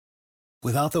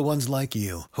Without the ones like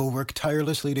you, who work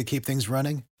tirelessly to keep things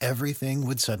running, everything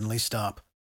would suddenly stop.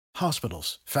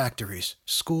 Hospitals, factories,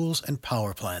 schools, and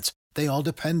power plants, they all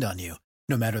depend on you.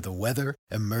 No matter the weather,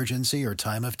 emergency, or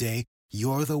time of day,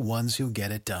 you're the ones who get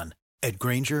it done. At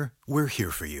Grainger, we're here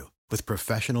for you with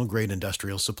professional-grade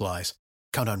industrial supplies.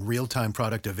 Count on real-time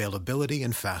product availability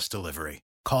and fast delivery.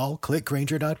 Call,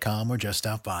 clickgrainger.com, or just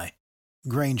stop by.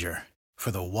 Grainger, for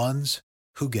the ones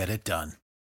who get it done.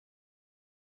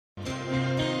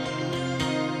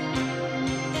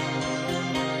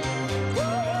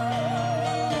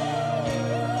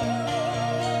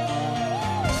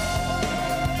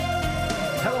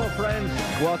 Hello, friends.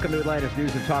 Welcome to Atlanta's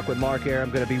News and Talk with Mark Air.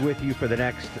 I'm going to be with you for the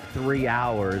next 3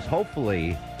 hours,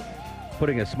 hopefully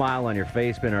putting a smile on your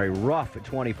face. Been a rough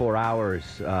 24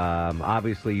 hours.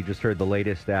 Obviously, you just heard the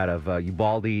latest out of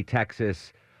Uvalde,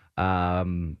 Texas. I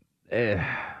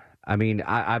mean,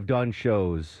 I've done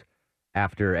shows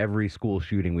after every school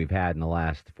shooting we've had in the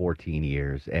last 14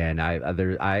 years, and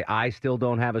I still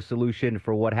don't have a solution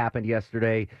for what happened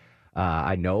yesterday.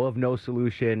 I know of no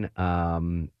solution.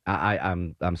 I'm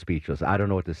speechless. I don't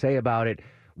know what to say about it.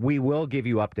 We will give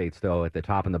you updates, though, at the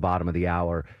top and the bottom of the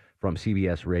hour from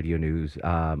CBS Radio News.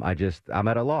 I'm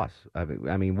at a loss.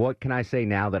 I mean, what can I say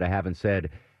now that I haven't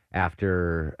said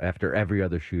after every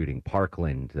other shooting?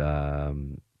 Parkland,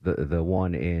 the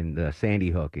one in the Sandy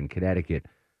Hook in Connecticut.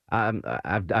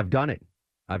 I've done it.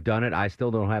 I've done it. I still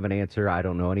don't have an answer. I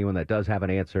don't know anyone that does have an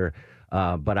answer.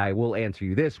 But I will answer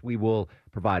you this. We will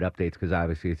provide updates because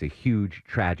obviously it's a huge,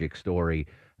 tragic story.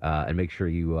 And make sure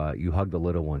you hug the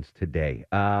little ones today.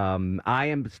 I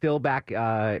am still back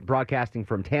broadcasting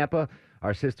from Tampa.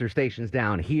 Our sister station's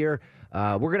down here.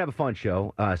 We're going to have a fun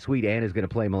show. Sweet Ann is going to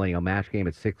play Millennial Match Game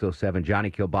at 6:07. Johnny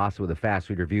Kilbasa with a fast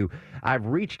food review. I've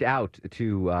reached out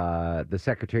to the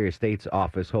Secretary of State's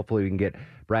office. Hopefully we can get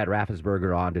Brad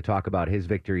Raffensperger on to talk about his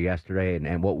victory yesterday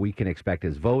and what we can expect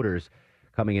as voters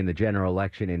coming in the general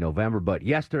election in November. But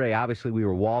yesterday, obviously, we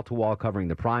were wall-to-wall covering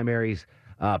the primaries.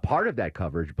 Part of that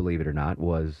coverage, believe it or not,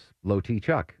 was Low T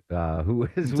Chuck, who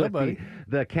was with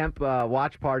the Kemp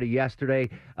watch party yesterday.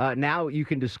 Now you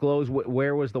can disclose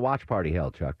where was the watch party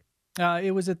held, Chuck?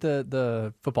 It was at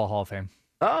the Football Hall of Fame.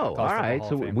 Oh, all right.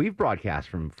 So we've broadcast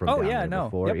from down there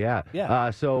before. Yep.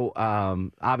 Yeah. So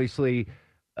obviously,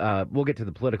 we'll get to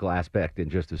the political aspect in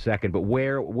just a second. But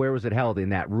where was it held? In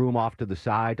that room off to the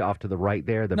side, off to the right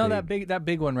there? That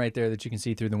big one right there that you can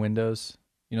see through the windows.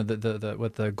 You know, the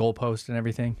with the goalpost and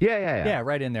everything. Yeah. Yeah,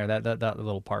 right in there. That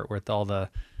little part with all the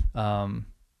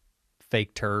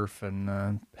fake turf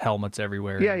and helmets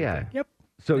everywhere. Yeah. Yep.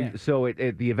 So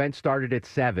the event started at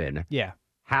 7. Yeah.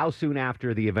 How soon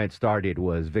after the event started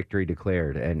was victory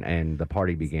declared and the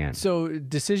party began? So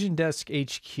Decision Desk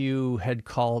HQ had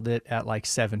called it at like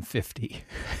 7:50,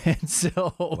 and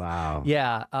so wow.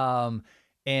 Yeah.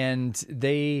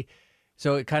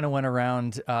 So it kind of went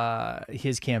around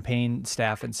his campaign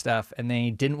staff and stuff, and they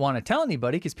didn't want to tell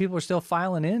anybody because people are still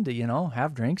filing in to,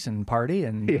 have drinks and party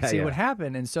and see what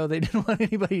happened. And so they didn't want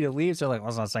anybody to leave. So like,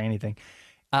 let's not say anything.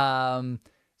 So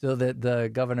the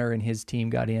governor and his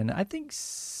team got in, I think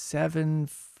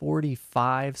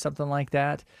 7:45, something like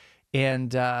that. And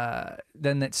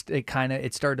then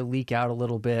it started to leak out a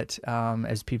little bit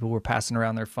as people were passing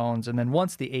around their phones. And then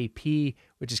once the AP,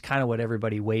 which is kind of what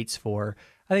everybody waits for,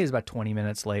 I think it was about 20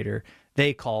 minutes later,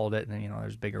 they called it, and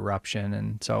there's a big eruption,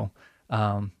 and so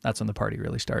that's when the party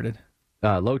really started.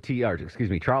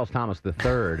 Charles Thomas III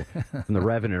from the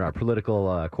Revenant, our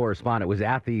political correspondent, was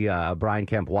at the Brian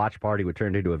Kemp watch party, which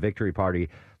turned into a victory party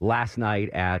last night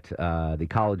at the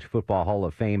College Football Hall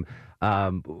of Fame.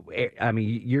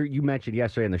 You mentioned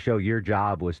yesterday in the show your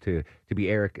job was to be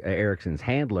Eric Erickson's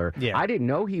handler. Yeah. I didn't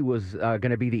know he was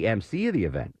going to be the MC of the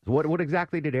event. What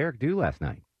exactly did Eric do last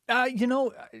night?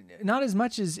 Not as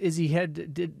much as he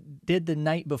did the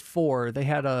night before. They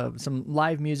had some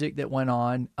live music that went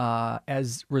on.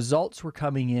 As results were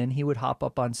coming in, he would hop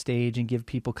up on stage and give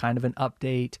people kind of an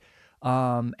update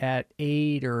at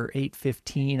 8 or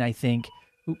 8:15, I think.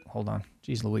 Ooh, hold on.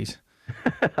 Jeez Louise.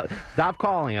 Stop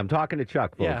calling. I'm talking to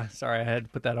Chuck, folks. Yeah, sorry, I had to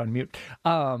put that on mute.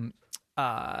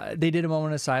 They did a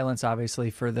moment of silence,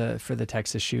 obviously, for the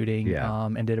Texas shooting,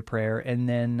 and did a prayer, and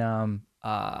then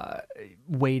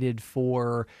waited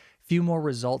for a few more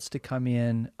results to come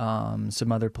in,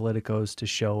 some other politicos to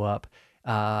show up,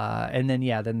 and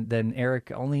then Eric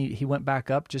he went back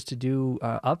up just to do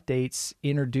updates,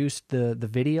 introduced the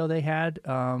video they had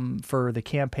for the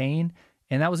campaign,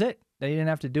 and that was it. They didn't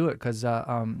have to do it because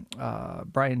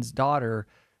Brian's daughter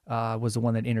was the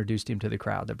one that introduced him to the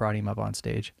crowd, that brought him up on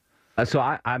stage. So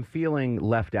I'm feeling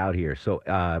left out here. So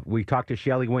we talked to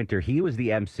Shelley Winter. He was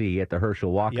the MC at the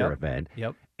Herschel Walker event.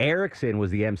 Yep. Erickson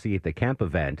was the MC at the Kemp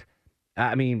event.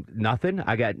 I mean, nothing.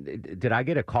 Did I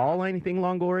get a call or anything,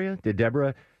 Longoria?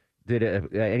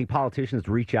 Did any politicians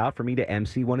reach out for me to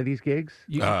MC one of these gigs?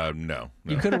 No.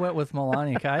 You could have went with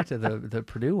Melania Kai to the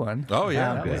Purdue one. Oh,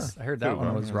 yeah. I heard that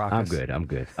one was raucous. I'm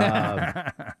good.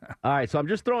 All right, so I'm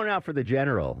just throwing out for the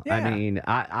general. Yeah. I mean,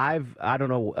 I don't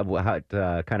know what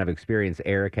kind of experience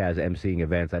Eric has emceeing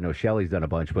events. I know Shelley's done a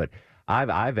bunch, but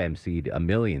I've emceed a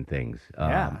million things.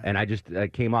 And I just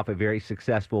came off a very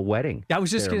successul wedding. I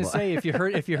was just going to say, if you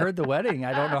heard the wedding,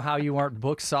 I don't know how you weren't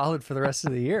booked solid for the rest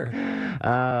of the year.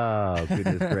 Oh,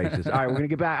 goodness gracious. All right, we're going to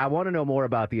get back. I want to know more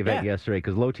about the event yesterday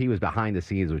because Low T was behind the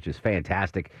scenes, which is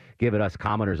fantastic, giving us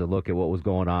commenters a look at what was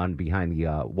going on behind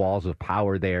the walls of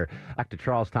power there. Dr.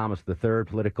 Charles Thomas III,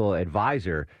 political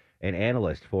advisor and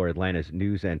analyst for Atlanta's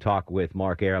News and Talk with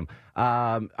Mark Arum.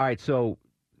 All right, so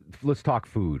let's talk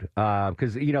food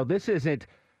because, this isn't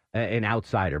an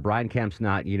outsider. Brian Kemp's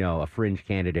not, a fringe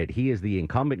candidate. He is the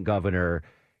incumbent governor.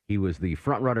 He was the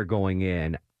front runner going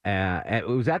in. And it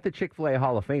was at the Chick-fil-A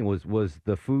Hall of Fame. Was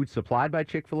the food supplied by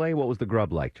Chick-fil-A? What was the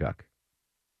grub like, Chuck?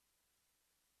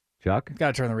 Chuck?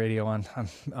 Got to turn the radio on.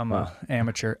 I'm an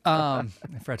amateur. I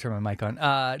forgot to turn my mic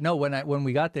on. No, when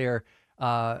we got there,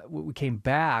 we came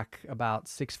back about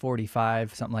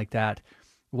 6:45, something like that.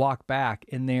 Walk back,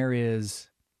 and there is,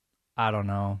 I don't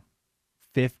know,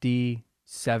 50,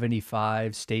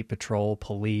 75 state patrol,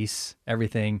 police,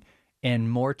 everything,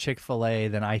 and more Chick-fil-A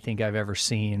than I think I've ever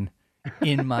seen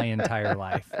in my entire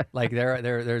life. Like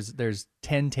there's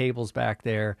 10 tables back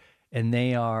there, and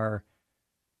they are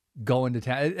going to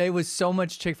town. It was so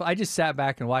much Chick-fil-A. I just sat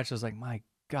back and watched. I was like, my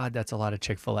God, that's a lot of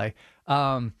Chick-fil-A.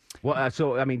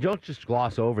 So I mean, don't just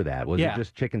gloss over that. Was it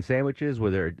just chicken sandwiches?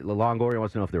 Were there Longoria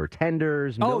wants to know if there were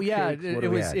tenders? Oh yeah,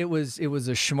 it was a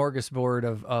smorgasbord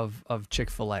of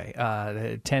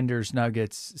Chick-fil-A. Tenders,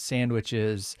 nuggets,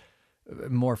 sandwiches,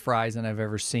 more fries than I've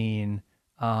ever seen.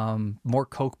 More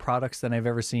Coke products than I've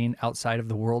ever seen outside of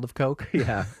the world of Coke.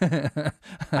 Yeah.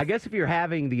 I guess if you're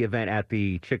having the event at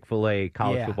the Chick-fil-A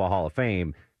College Football Hall of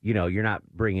Fame, you're not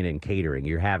bringing in catering.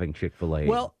 You're having Chick-fil-A.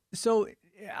 Well, so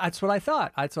that's what I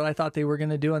thought. That's what I thought they were going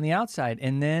to do on the outside.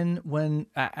 And then when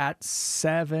at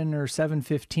 7 or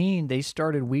 7:15, they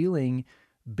started wheeling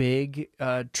big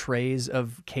trays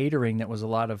of catering that was a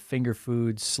lot of finger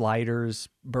foods, sliders,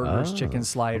 burgers, chicken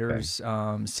sliders,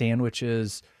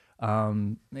 sandwiches,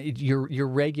 your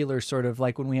regular sort of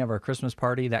like when we have our Christmas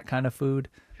party, that kind of food.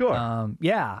 Sure.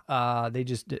 They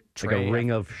just did like a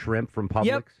ring of shrimp from Publix.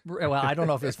 Yep. Well, I don't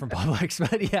know if it's from Publix,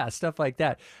 but yeah, stuff like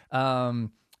that.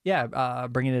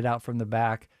 Bringing it out from the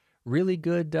back. Really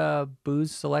good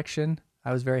booze selection.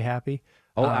 I was very happy.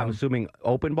 Oh, I'm assuming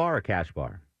open bar or cash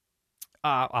bar?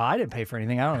 I didn't pay for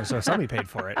anything. I don't know. So somebody paid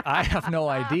for it. I have no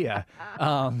idea.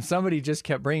 Somebody just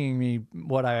kept bringing me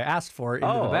what I asked for into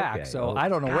the back. Okay. So I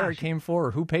don't know where it came for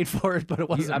or who paid for it, but it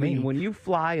wasn't me. I mean, when you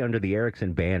fly under the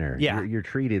Erickson banner, you're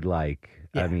treated like,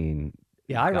 I mean,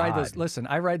 I ride those. Listen,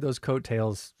 I ride those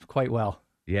coattails quite well.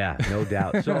 Yeah, no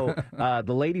doubt. So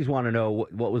the ladies want to know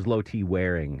what was Low T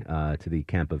wearing to the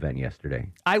Kemp event yesterday?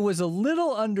 I was a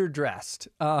little underdressed.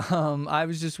 I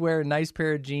was just wearing a nice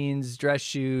pair of jeans, dress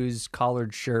shoes,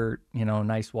 collared shirt,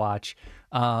 nice watch.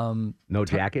 No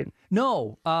jacket?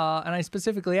 No. And I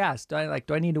specifically asked, do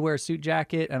I need to wear a suit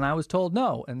jacket? And I was told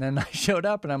no. And then I showed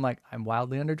up and I'm like, I'm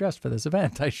wildly underdressed for this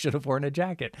event. I should have worn a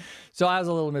jacket. So I was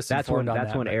a little misinformed on that.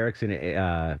 That's when Erickson,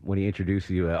 when he introduces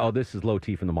you, this is Low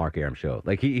T from the Mark Arum Show.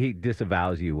 Like he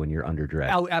disavows you when you're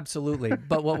underdressed. Oh, absolutely.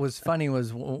 But what was funny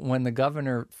was when the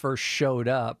governor first showed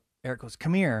up, Eric goes,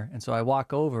 come here. And so I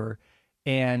walk over.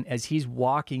 And as he's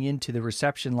walking into the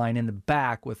reception line in the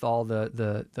back with all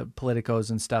the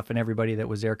politicos and stuff and everybody that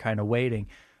was there kind of waiting,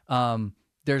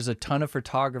 there's a ton of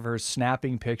photographers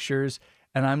snapping pictures.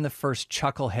 And I'm the first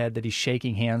chucklehead that he's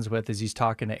shaking hands with as he's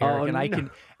talking to Eric.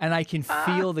 I can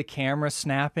feel the camera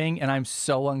snapping, and I'm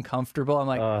so uncomfortable. I'm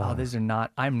like,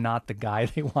 I'm not the guy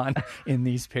they want in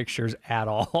these pictures at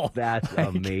all. That's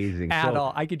amazing. At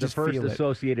all. I could just feel it. The first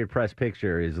Associated Press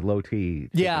picture is Low T.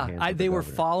 Yeah, they were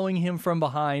following him from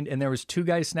behind, and there was two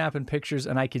guys snapping pictures,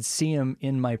 and I could see him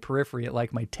in my periphery at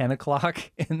like my 10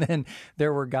 o'clock. And then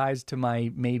there were guys to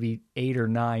my maybe 8 or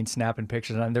 9 snapping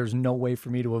pictures, and there's no way for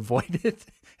me to avoid it.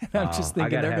 And I'm just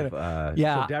thinking they're going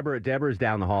to. So Deborah's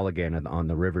down the hall again on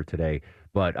the river today.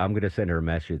 But I'm going to send her a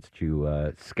message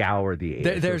to scour the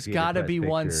There's got to be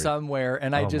one somewhere,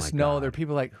 and I just know there are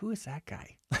people like, who is that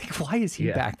guy? Like, why is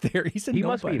he back there? He's a nobody.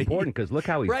 Must be important because look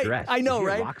how he's dressed. I know, is he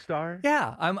right? A rock star?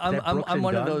 Yeah, I'm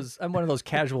one of those. I'm one of those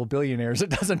casual billionaires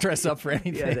that doesn't dress up for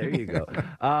anything. Yeah, there you go.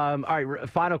 All right,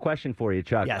 final question for you,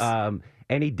 Chuck. Yes.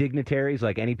 Any dignitaries,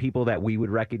 like any people that we would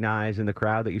recognize in the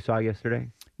crowd that you saw yesterday?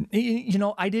 You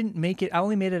know, I didn't make it. I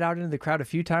only made it out into the crowd a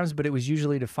few times, but it was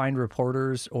usually to find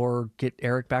reporters or get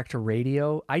Eric back to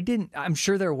radio. I'm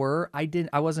sure there were. I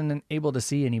wasn't able to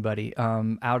see anybody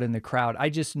out in the crowd. I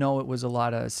just know it was a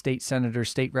lot of state senators,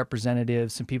 state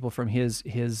representatives, some people from his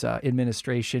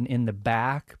administration in the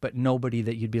back, but nobody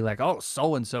that you'd be like, oh,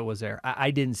 so and so was there.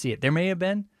 I didn't see it. There may have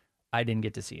been. I didn't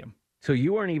get to see him. So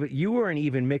you weren't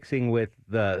even mixing with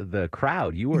the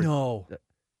crowd. You were no.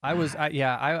 I was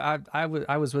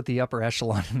with the upper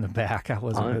echelon in the back. I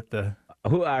wasn't with the.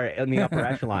 Who are in the upper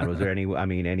echelon? Was there any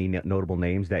notable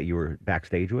names that you were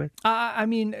backstage with?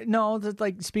 No.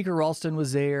 Like Speaker Ralston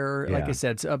was there. Yeah. Like I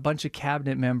said, a bunch of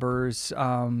cabinet members.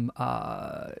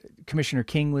 Commissioner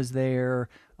King was there.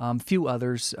 Few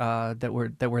others that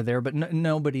were there, but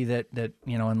nobody that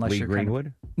unless Lee you're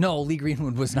Greenwood. No, Lee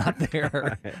Greenwood was not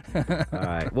there. All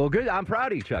right. Well, good. I'm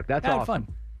proud of you, Chuck. That's awesome. Fun.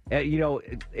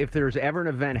 If there's ever an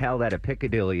event held at a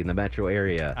Piccadilly in the metro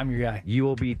area, I'm your guy. You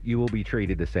will be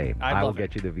treated the same. I will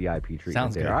get you the VIP treatment.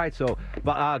 Sounds there. Good. All right. So,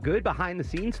 good behind the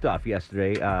scenes stuff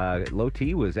yesterday. Low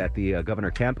T was at the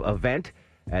Governor Kemp event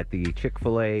at the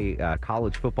Chick-fil-A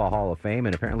College Football Hall of Fame,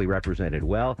 and apparently represented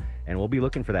well. And we'll be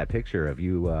looking for that picture of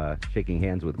you shaking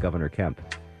hands with Governor Kemp.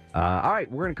 All right,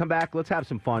 we're going to come back. Let's have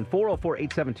some fun.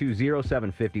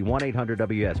 404-872-0750,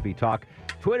 1-800-WSB-TALK,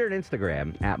 Twitter and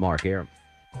Instagram at Mark Arum.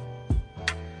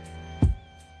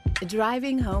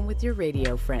 Driving home with your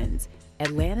radio friends.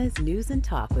 Atlanta's News and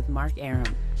Talk with Mark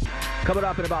Arum. Coming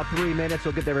up in about 3 minutes,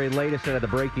 we'll get the very latest out of the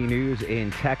breaking news in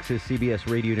Texas. CBS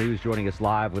Radio News joining us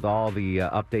live with all the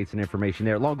updates and information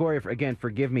there. Longoria, again,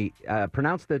 forgive me.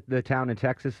 Pronounce the town in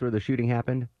Texas where the shooting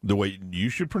happened. The way you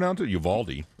should pronounce it,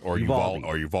 Uvalde or Uvalde.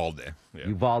 Yeah.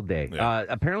 Uvalde. Yeah.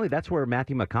 Apparently, that's where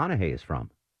Matthew McConaughey is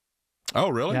from. Oh,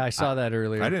 really? Yeah, I saw that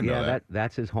earlier. I didn't know that.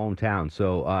 That's his hometown.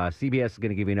 So CBS is going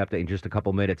to give you an update in just a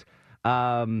couple minutes.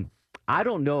 I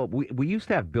don't know. We used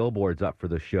to have billboards up for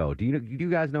the show. Do you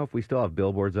guys know if we still have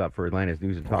billboards up for Atlanta's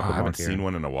News and Talk? I haven't seen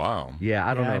one in a while. Yeah,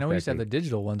 I don't know. I know we used to have the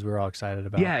digital ones we were all excited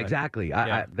about. Yeah, exactly.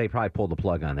 They probably pulled the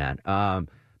plug on that.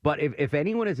 But if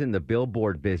anyone is in the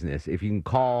billboard business, if you can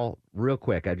call real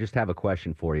quick, I just have a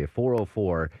question for you.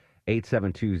 404-872-0750,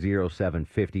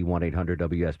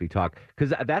 1-800-WSB-TALK.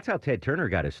 Because that's how Ted Turner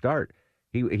got his start.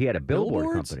 He had a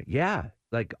billboard company. Yeah.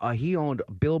 Like he owned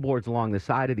billboards along the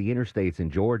side of the interstates in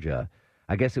Georgia.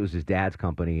 I guess it was his dad's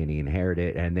company, and he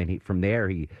inherited it. And then from there,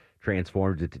 he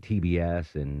transformed it to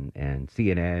TBS and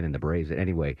CNN and the Braves.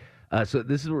 Anyway, so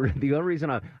this is the only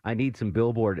reason I need some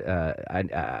billboard.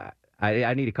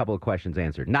 I need a couple of questions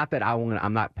answered. Not that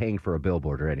I'm not paying for a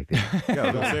billboard or anything. Yeah, I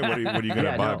was going to say, what are you going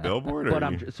to buy, a billboard? But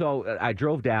I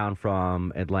drove down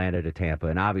from Atlanta to Tampa,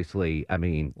 and obviously, I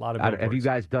mean, a lot of have you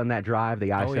guys done that drive,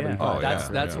 the I-75? Oh,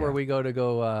 that's where we go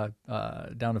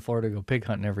down to Florida to go pig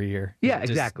hunting every year. Yeah, just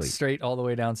exactly. Straight all the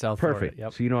way down South Perfect. Florida.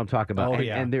 Yep. So you know what I'm talking about.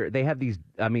 And they have these,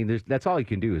 I mean, that's all you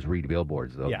can do is read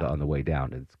billboards on the way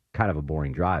down. It's kind of a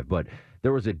boring drive. But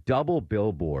there was a double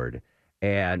billboard.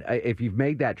 And if you've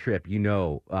made that trip, you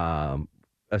know,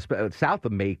 south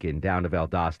of Macon down to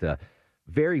Valdosta,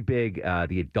 very big,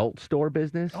 the adult store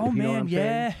business. Oh, if you know man, what I'm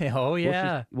saying. Oh,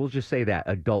 yeah. We'll just say that,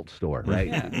 adult store, right?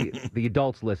 the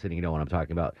adults listening, you know what I'm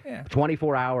talking about. Yeah.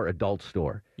 24-hour adult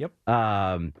store. Yep.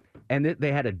 And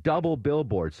they had a double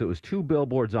billboard, so it was two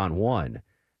billboards on one.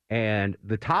 And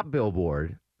the top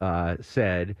billboard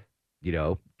said,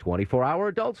 24-hour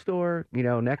adult store,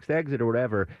 next exit or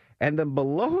whatever. And then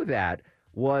below that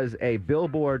was a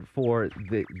billboard for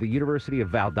the University of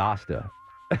Valdosta.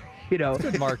 It's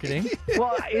good marketing.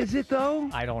 Well, is it though?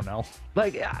 I don't know.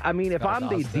 Like, I mean, if I'm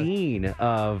the dean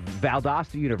of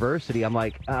Valdosta University, I'm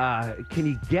like, can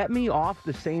you get me off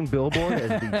the same billboard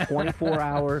as the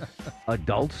 24-hour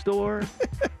adult store?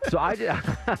 So I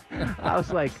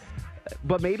was like,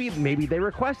 but maybe they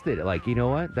requested it. Like, you know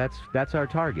what? That's our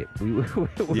target.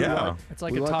 It's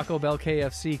like a Taco Bell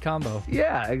KFC combo.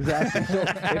 Yeah, exactly. So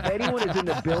if anyone is in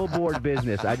the billboard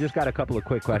business, I just got a couple of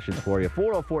quick questions for you.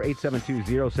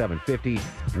 404-872-0750,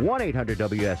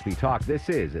 1-800-WSB-TALK. This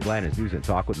is Atlanta's News and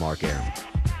Talk with Mark Arum.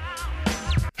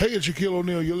 Hey, it's Shaquille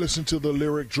O'Neal. You're listening to the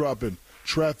lyric dropping,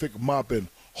 traffic mopping,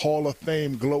 Hall of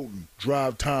Fame gloating,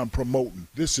 drive time promoting.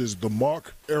 This is the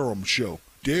Mark Arum Show.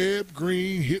 Deb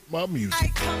Green hit my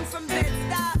music.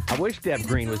 I wish Deb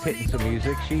Green was hitting some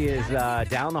music. She is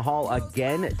down the hall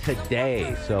again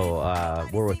today. So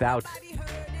we're without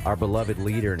our beloved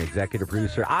leader and executive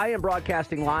producer. I am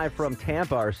broadcasting live from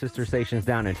Tampa. Our sister station's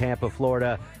down in Tampa,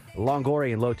 Florida.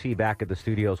 Longoria and Low T back at the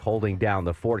studios holding down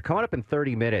the fort. Coming up in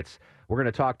 30 minutes, we're going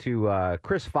to talk to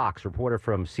Chris Fox, reporter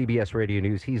from CBS Radio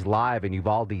News. He's live in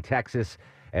Uvalde, Texas.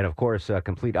 And, of course,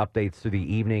 complete updates through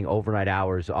the evening, overnight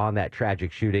hours on that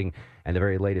tragic shooting, and the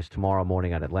very latest tomorrow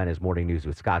morning on Atlanta's Morning News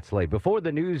with Scott Slade. Before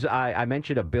the news, I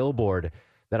mentioned a billboard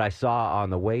that I saw on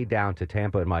the way down to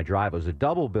Tampa in my drive. It was a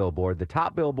double billboard. The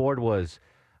top billboard was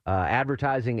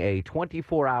advertising a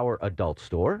 24-hour adult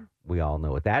store. We all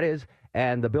know what that is.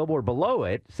 And the billboard below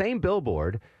it, same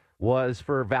billboard, was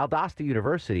for Valdosta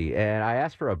University. And I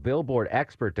asked for a billboard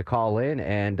expert to call in,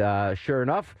 and sure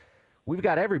enough, we've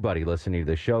got everybody listening to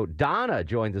the show. Donna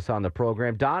joins us on the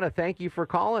program. Donna, thank you for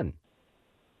calling.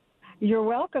 You're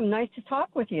welcome. Nice to talk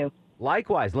with you.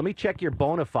 Likewise. Let me check your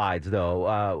bona fides,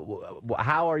 though.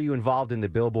 How are you involved in the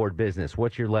billboard business?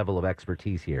 What's your level of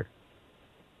expertise here?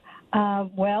 I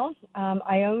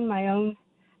own my own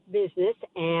business,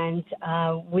 and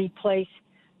we place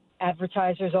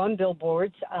advertisers on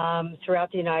billboards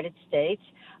throughout the United States.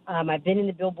 I've been in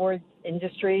the billboard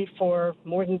industry for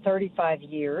more than 35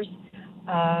 years.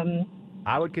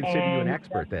 I would consider you an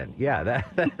expert then. Yeah,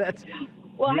 that's...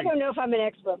 Well, I don't know if I'm an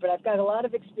expert, but I've got a lot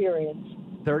of experience.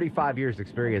 35 years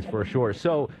experience for sure.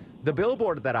 So the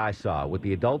billboard that I saw with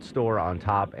the adult store on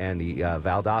top and the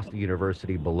Valdosta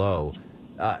University below,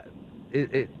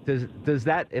 does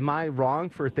that, am I wrong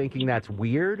for thinking that's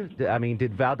weird? I mean,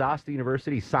 did Valdosta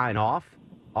University sign off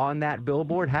on that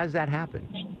billboard? How does that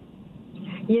happen?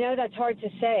 That's hard to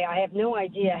say. I have no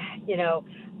idea,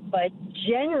 but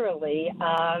generally,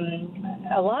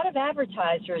 a lot of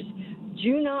advertisers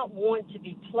do not want to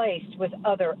be placed with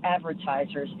other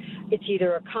advertisers. It's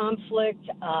either a conflict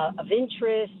of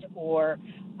interest, or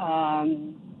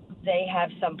they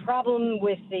have some problem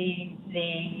with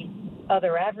the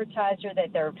other advertiser,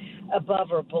 that they're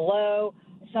above or below.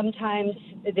 Sometimes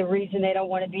the reason they don't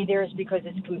want to be there is because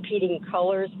it's competing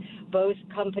colors. Both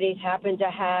companies happen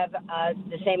to have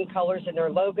the same colors in their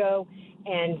logo,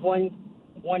 and one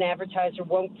advertiser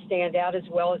won't stand out as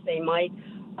well as they might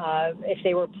if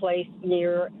they were placed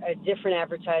near a different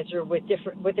advertiser with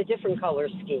a different color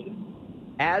scheme.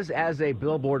 As a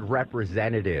billboard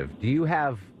representative, do you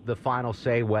have the final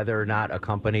say whether or not a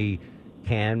company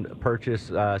can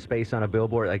purchase space on a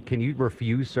billboard? Like, can you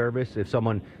refuse service if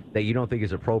someone that you don't think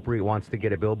is appropriate wants to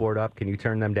get a billboard up? Can you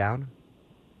turn them down?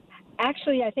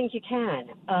 Actually, I think you can,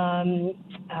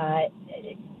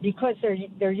 because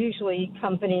they're usually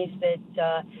companies that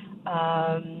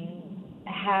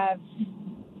have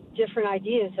different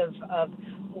ideas of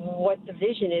what the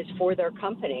vision is for their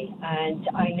company. And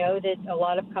I know that a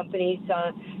lot of companies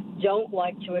don't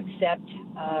like to accept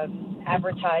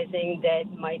advertising that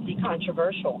might be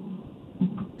controversial.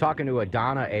 Talking to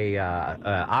Donna,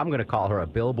 I'm going to call her a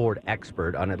billboard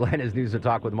expert on Atlanta's News and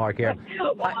Talk with Mark Arum.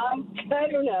 I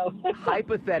don't know.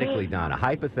 Hypothetically, Donna,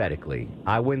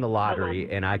 I win the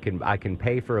lottery and I can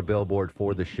pay for a billboard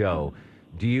for the show.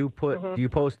 Do you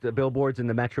post billboards in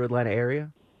the Metro Atlanta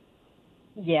area?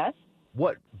 Yes.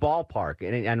 What ballpark,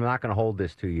 and I'm not going to hold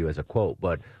this to you as a quote,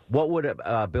 but what would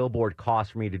a billboard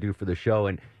cost for me to do for the show,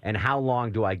 and how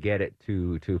long do I get it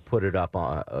to put it up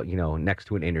next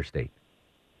to an interstate?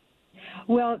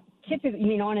 Well, typically, you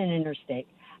mean on an interstate.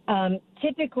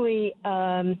 Typically,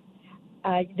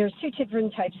 there's two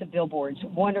different types of billboards.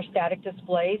 One are static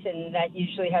displays, and that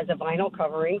usually has a vinyl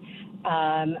covering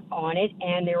on it,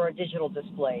 and there are digital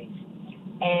displays.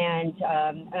 And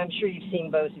I'm sure you've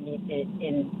seen both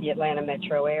in the Atlanta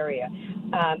metro area.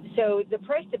 So the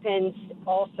price depends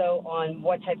also on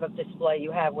what type of display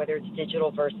you have, whether it's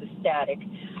digital versus static,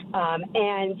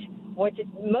 and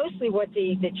mostly what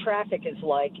the traffic is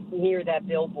like near that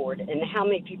billboard, and how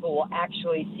many people will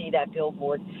actually see that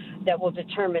billboard that will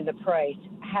determine the price.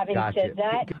 Having said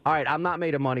that, all right, I'm not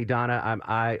made of money, Donna.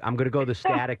 I'm going to go the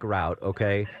static route.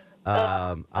 Okay.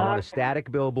 I want a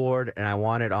static billboard, and I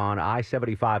want it on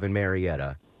I-75 in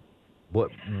Marietta.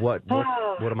 What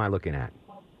am I looking at?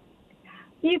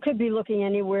 You could be looking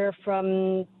anywhere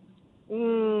from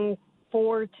 $4,000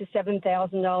 to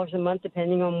 $7,000 a month,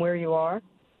 depending on where you are.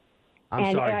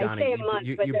 I'm sorry, Donna.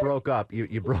 You broke up.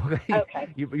 You broke. Okay.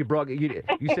 You broke. You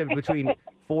said between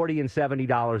 $40 and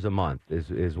 $70 a month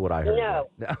is what I heard. No.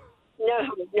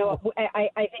 No. I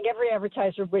think every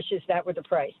advertiser wishes that were the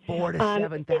price.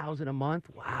 $4,000 to $7,000 a month.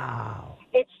 Wow.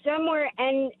 It's somewhere,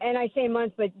 and I say a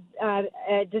month, but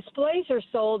displays are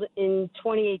sold in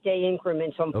 28-day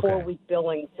increments on 4-week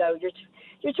billing. So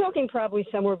you're talking probably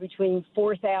somewhere between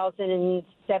 $4,000 and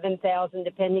 $7,000,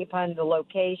 depending upon the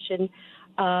location.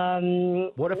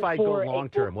 What if I go long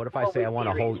term? What if I say I want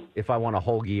a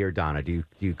whole year, Donna? Do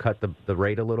you cut the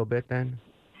rate a little bit then?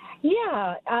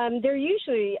 Yeah, there's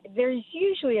usually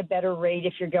a better rate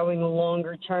if you're going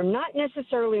longer term. Not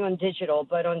necessarily on digital,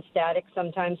 but on static.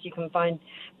 Sometimes you can find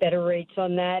better rates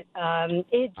on that.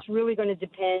 It's really going to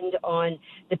depend on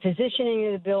the positioning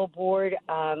of the billboard.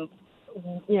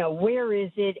 Where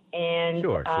is it, and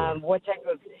what type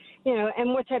of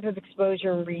what type of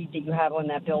exposure and read that you have on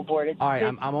that billboard. All right,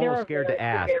 I'm almost scared to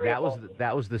ask. That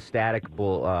was the static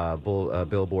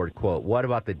billboard quote. What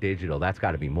about the digital? That's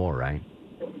got to be more, right?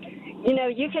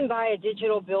 You can buy a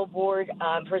digital billboard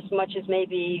for as much as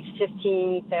maybe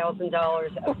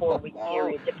 $15,000 a 4-week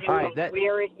period, depending on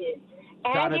where it is.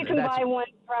 And Donna, you can buy one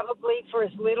probably for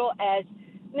as little as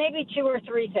maybe $2,000 or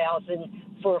 $3,000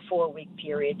 for a 4-week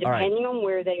period, depending on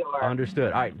where they are.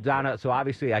 Understood. All right, Donna. So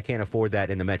obviously, I can't afford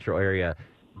that in the metro area.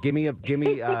 Give me.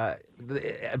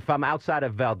 If I'm outside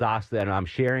of Valdosta and I'm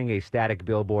sharing a static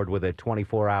billboard with a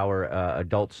 24-hour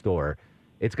adult store,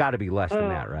 it's got to be less than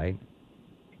that, right?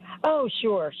 Oh,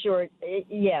 sure.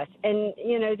 Yes. And,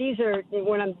 these are,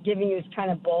 what I'm giving you is kind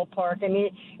of ballpark. I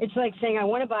mean, it's like saying I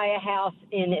want to buy a house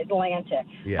in Atlanta.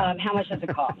 Yeah. How much does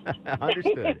it cost?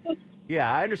 Understood.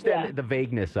 Yeah, I understand the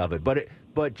vagueness of it. But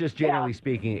just generally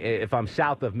speaking, if I'm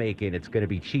south of Macon, it's going to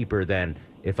be cheaper than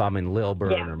if I'm in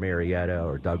Lilburn or Marietta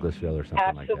or Douglasville or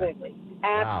something like that.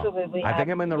 Absolutely. Wow. I think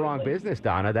I'm in the wrong business,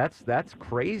 Donna. That's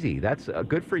crazy. That's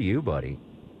good for you, buddy.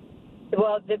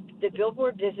 Well, the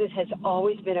billboard business has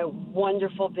always been a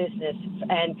wonderful business,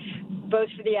 and both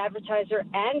for the advertiser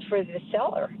and for the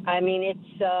seller. I mean, it's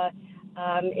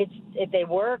if they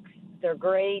work, they're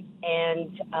great,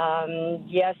 and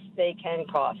yes, they can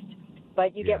cost,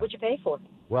 but you get what you pay for.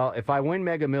 Well, if I win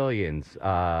Mega Millions,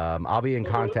 I'll be in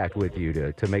contact with you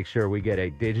to make sure we get a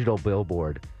digital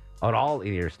billboard on all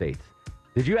interstates.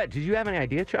 Did you have any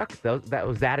idea, Chuck? That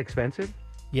was that expensive?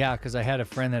 Yeah, because I had a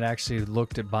friend that actually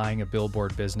looked at buying a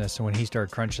billboard business, and when he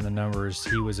started crunching the numbers,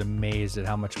 he was amazed at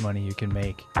how much money you can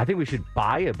make. I think we should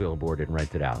buy a billboard and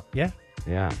rent it out. Yeah.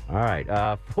 Yeah. All right.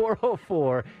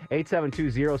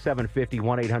 404-872-0750,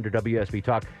 1-800-WSB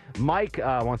Talk. Mike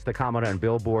wants to comment on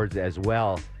billboards as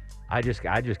well. I just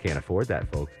can't afford that,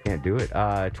 folks. Can't do it.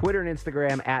 Twitter and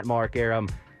Instagram at Mark Arum.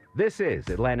 This is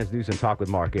Atlanta's News and Talk with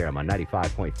Mark Arum on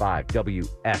 95.5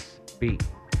 WSB.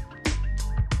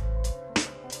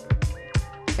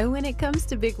 And when it comes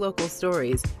to big local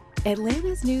stories,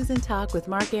 Atlanta's News and Talk with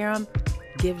Mark Arum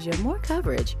gives you more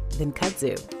coverage than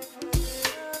kudzu.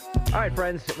 All right,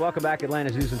 friends, welcome back.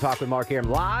 Atlanta's News and Talk with Mark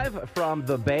Arum, live from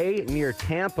the Bay near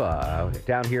Tampa.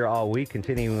 Down here all week,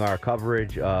 continuing our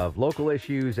coverage of local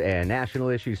issues and national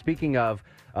issues. Speaking of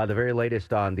the very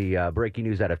latest on the breaking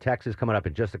news out of Texas, coming up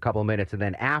in just a couple of minutes. And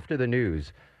then after the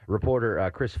news,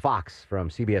 reporter Chris Fox from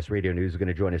CBS Radio News is going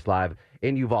to join us live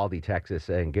in Uvalde, Texas,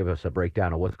 and give us a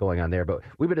breakdown of what's going on there. But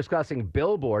we've been discussing the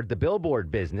billboard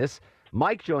business.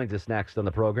 Mike joins us next on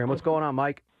the program. What's going on,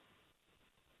 Mike?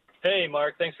 Hey,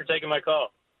 Mark. Thanks for taking my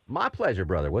call. My pleasure,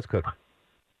 brother. What's cooking?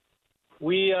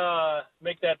 We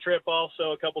make that trip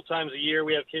also a couple times a year.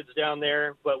 We have kids down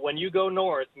there. But when you go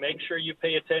north, make sure you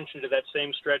pay attention to that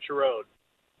same stretch of road.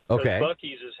 Okay. Because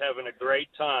Buc-ee's is having a great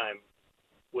time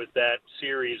with that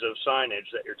series of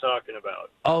signage that you're talking about.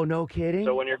 Oh, no kidding?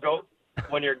 So when you're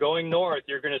going north,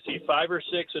 you're going to see 5 or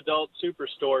 6 adult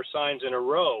superstore signs in a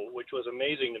row, which was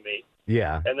amazing to me.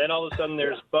 Yeah. And then all of a sudden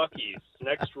there's Buc-ee's.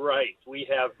 Next right, we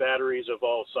have batteries of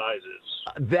all sizes.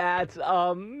 That's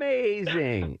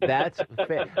amazing. I've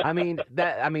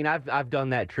done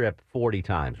that trip 40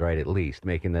 times, right, at least,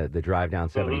 making the drive down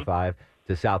 75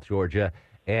 to South Georgia.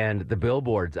 And the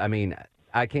billboards, I mean,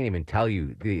 I can't even tell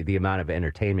you the amount of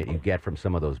entertainment you get from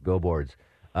some of those billboards.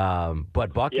 But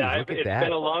Buc-ee's, look at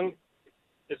that.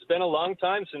 It's been a long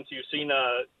time since you've seen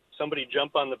somebody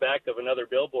jump on the back of another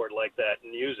billboard like that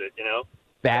and use it, you know?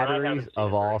 Batteries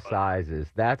of all sizes.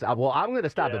 I'm going to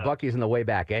stop at Buc-ee's on the way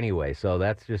back anyway, so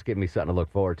that's just giving me something to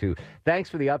look forward to. Thanks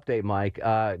for the update, Mike.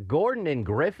 Gordon in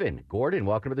Griffin. Gordon,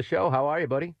 welcome to the show. How are you,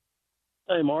 buddy?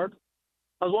 Hey, Mark.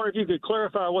 I was wondering if you could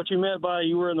clarify what you meant by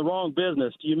you were in the wrong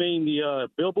business. Do you mean the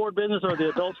billboard business or the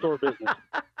adult store business?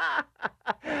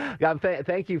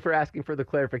 Thank you for asking for the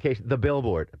clarification. The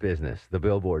billboard business.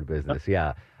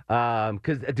 Yeah.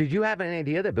 Because did you have any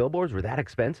idea that billboards were that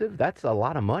expensive? That's a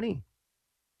lot of money.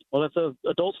 Well, if the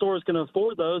adult stores can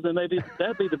afford those, then maybe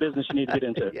that'd be the business you need to get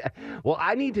into. Yeah. Well,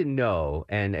 I need to know,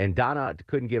 and Donna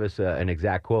couldn't give us an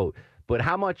exact quote, but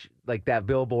how much, like that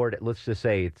billboard, let's just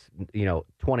say it's,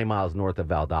 20 miles north of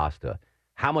Valdosta,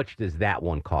 how much does that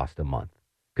one cost a month?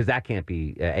 Because that can't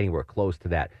be anywhere close to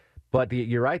that. But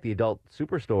you're right, the adult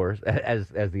superstores,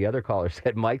 as the other caller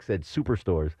said, Mike said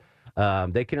superstores,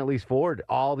 they can at least afford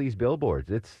all these billboards.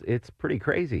 It's pretty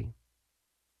crazy.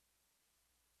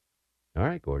 All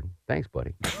right, Gordon. Thanks,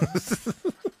 buddy.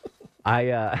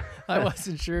 I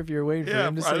wasn't sure if you were waiting for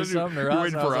him to say something or us.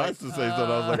 Waiting for us to say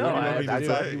something. I was like, no, what do you want me to I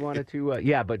thought say? you wanted to.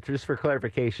 Yeah, but just for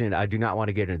clarification, I do not want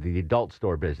to get into the adult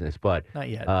store business, but not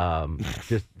yet.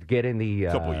 Just get in the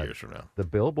couple years from now, the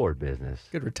billboard business.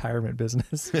 Good retirement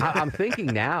business. I'm thinking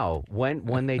now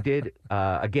when they did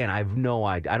again. I have no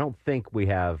idea. I don't think we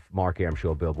have Mark Arum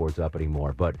Show billboards up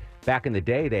anymore. But back in the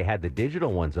day, they had the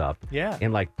digital ones up. Yeah.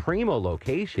 In like primo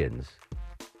locations,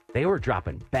 they were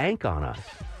dropping bank on us.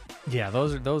 Yeah,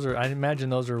 those are. I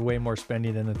imagine those are way more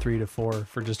spendy than the 3 to 4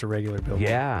 for just a regular billboard.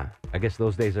 Yeah, I guess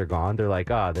those days are gone. They're like,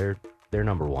 they're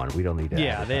number one. We don't need to.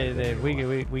 Yeah,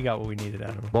 we got what we needed out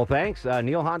of them. Well, thanks,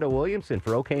 Neil Honda Williamson,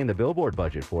 for okaying the billboard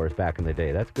budget for us back in the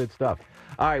day. That's good stuff.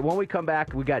 All right, when we come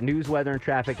back, we got news, weather, and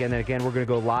traffic, and then again, we're going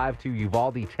to go live to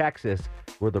Uvalde, Texas,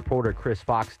 with reporter Chris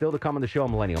Fox. Still to come on the show,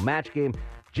 Millennial Match Game.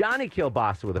 Johnny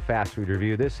Kilbasa with a fast food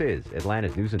review. This is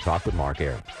Atlanta's News and Talk with Mark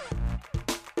Arum.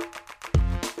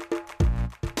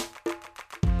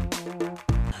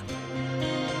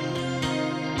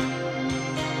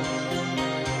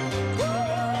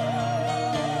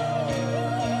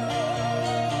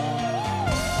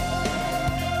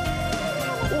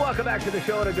 Welcome back to the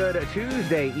show and a good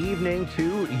Tuesday evening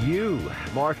to you.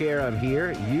 Mark Arum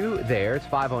here, you there. It's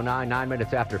 5:09, 9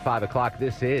 minutes after 5 o'clock.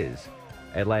 This is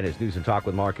Atlanta's News and Talk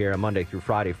with Mark Arum, Monday through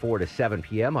Friday, 4 to 7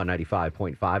 p.m. on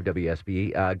 95.5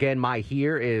 WSB. Again, my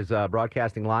here is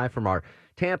broadcasting live from our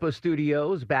Tampa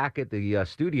studios. Back at the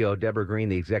studio, Deborah Green,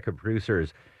 the executive producer,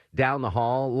 is down the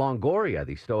hall. Longoria,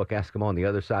 the stoic Eskimo on the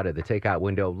other side of the takeout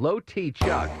window. Low T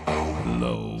Chuck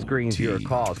screens your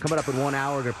calls. Coming up in 1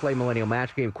 hour, we're going to play Millennial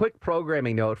Match Game. Quick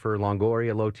programming note for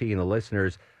Longoria, Low T, and the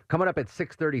listeners. Coming up at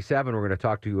 6:37, we're going to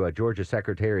talk to Georgia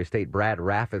Secretary of State Brad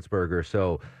Raffensperger.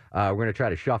 So we're going to try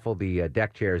to shuffle the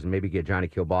deck chairs and maybe get Johnny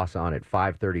Kilbasa on at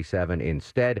 5:37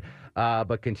 instead.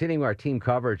 But continuing our team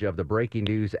coverage of the breaking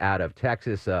news out of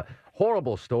Texas,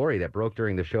 horrible story that broke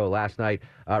during the show last night.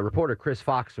 Reporter Chris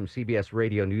Fox from CBS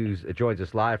Radio News joins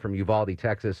us live from Uvalde,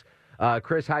 Texas.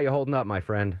 Chris, how you holding up, my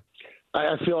friend?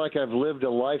 I feel like I've lived a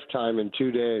lifetime in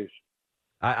 2 days.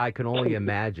 I can only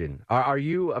imagine. Are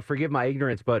you? Forgive my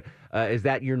ignorance, but is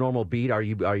that your normal beat? Are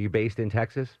you based in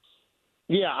Texas?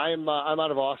 Yeah, I'm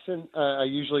out of Austin. I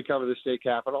usually cover the state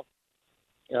capitol,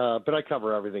 but I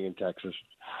cover everything in Texas.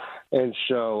 And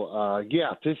so,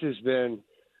 this has been.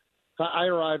 I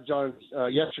arrived on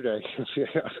yesterday.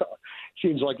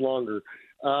 Seems like longer.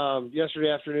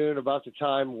 Yesterday afternoon, about the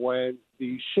time when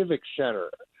the Civic Center,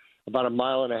 about 1.5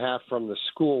 miles from the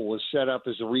school, was set up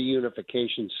as a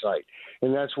reunification site.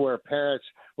 And that's where parents,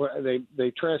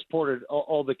 they transported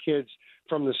all the kids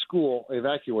from the school,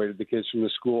 evacuated the kids from the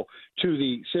school to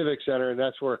the Civic Center, and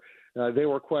that's where they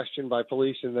were questioned by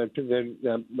police and then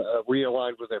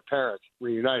reunited with their parents.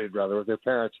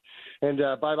 And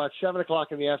by about 7 o'clock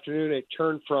in the afternoon, it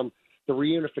turned from the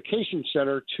reunification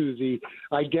center to the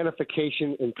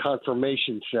identification and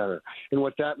confirmation center. And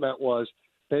what that meant was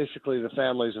basically the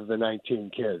families of the 19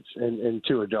 kids and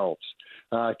 2 adults,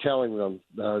 telling them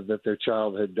that their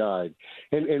child had died.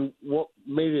 And what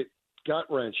made it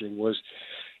gut-wrenching was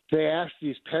they asked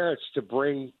these parents to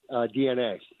bring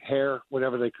DNA, hair,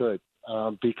 whatever they could,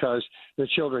 because the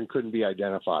children couldn't be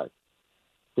identified,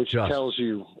 which tells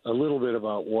you a little bit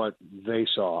about what they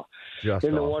saw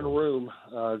in the one room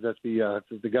that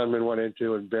the gunman went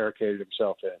into and barricaded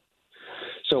himself in.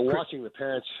 So watching the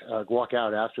parents walk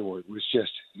out afterward was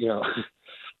just,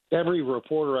 every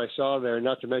reporter I saw there,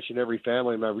 not to mention every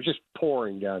family member, just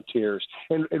pouring down tears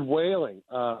and wailing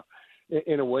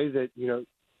in a way that,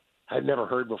 I'd never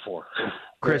heard before.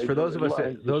 Chris, for those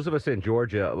of us in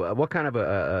Georgia, what kind of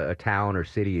a town or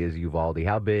city is Uvalde?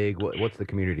 How big? What's the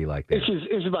community like there?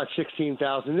 It's about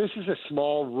 16,000. This is a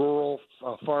small rural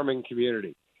farming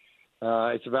community.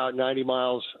 It's about 90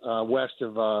 miles west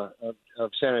of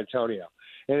San Antonio,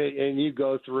 and you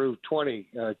go through 20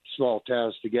 small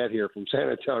towns to get here from San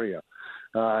Antonio.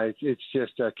 It's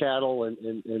just cattle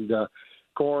and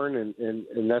corn,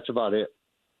 and that's about it.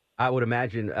 I would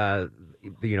imagine,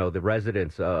 the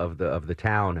residents of the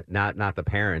town, not the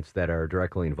parents that are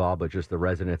directly involved, but just the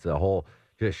residents as a whole,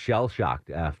 just shell-shocked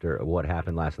after what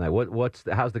happened last night.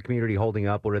 How's the community holding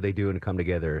up? What are they doing to come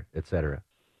together, et cetera?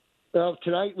 Well,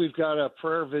 tonight we've got a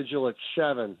prayer vigil at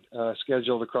 7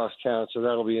 scheduled across town, so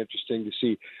that'll be interesting to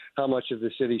see how much of the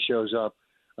city shows up.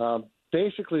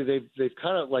 Basically, they've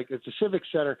kind of, like at the Civic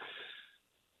Center,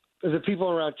 the people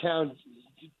around town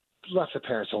left the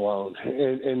parents alone,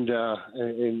 and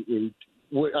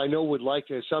I know would like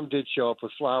to. Some did show up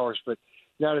with flowers, but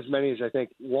not as many as I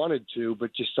think wanted to.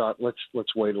 But just thought, let's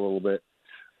wait a little bit.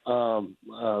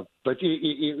 But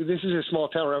this is a small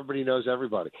town where everybody knows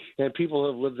everybody, and people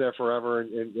have lived there forever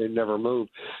and never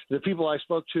moved. The people I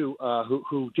spoke to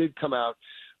who did come out,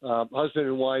 husband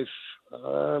and wife,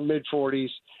 mid-40s,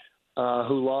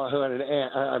 who had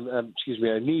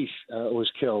a niece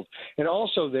was killed, and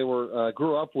also they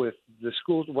grew up with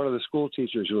one of the school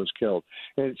teachers who was killed,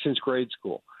 and since grade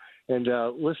school, and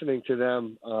listening to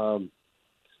them.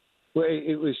 Well,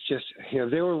 it was just,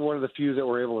 they were one of the few that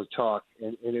were able to talk,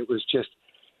 and it was just,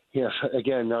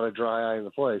 again, not a dry eye in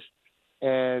the place.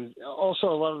 And also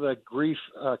a lot of the grief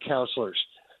counselors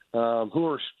who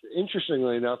were,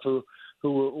 interestingly enough, who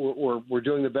were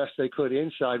doing the best they could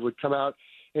inside would come out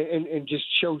and just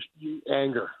show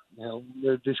anger.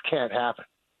 This can't happen.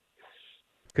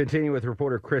 Continue with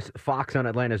reporter Chris Fox on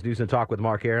Atlanta's News and Talk with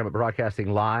Mark Arum,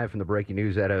 broadcasting live from the breaking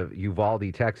news out of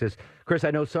Uvalde, Texas. Chris,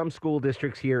 I know some school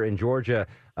districts here in Georgia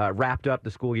wrapped up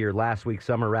the school year last week.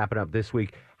 Some are wrapping up this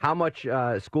week. How much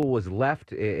school was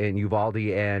left in Uvalde,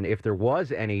 and if there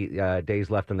was any days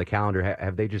left on the calendar,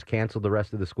 have they just canceled the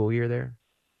rest of the school year there?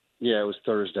 Yeah, it was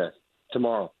Thursday.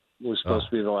 Tomorrow was supposed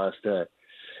to be the last day.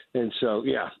 And so,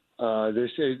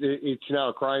 it's now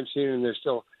a crime scene, and there's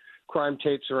still crime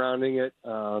tape surrounding it.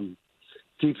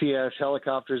 DPS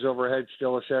helicopters overhead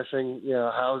still assessing,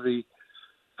 how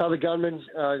the gunman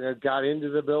got into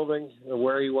the building,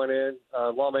 where he went in.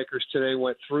 Lawmakers today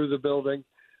went through the building,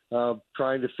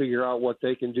 trying to figure out what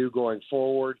they can do going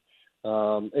forward.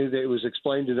 It was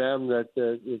explained to them that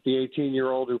the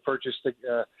 18-year-old who purchased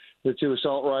the two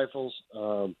assault rifles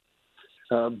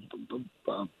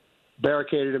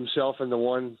barricaded himself in the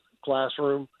one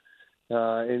classroom,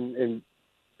 and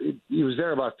he was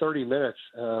there about 30 minutes,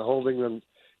 holding them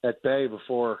at bay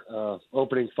before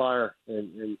opening fire,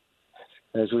 and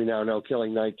as we now know,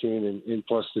 killing 19 and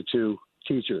plus the two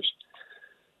teachers.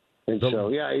 And so,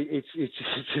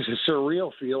 it's a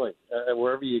surreal feeling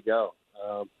wherever you go.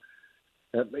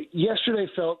 Yesterday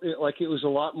felt like it was a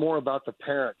lot more about the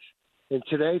parents, and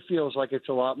today feels like it's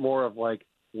a lot more of like,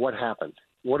 what happened?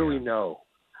 What do we know?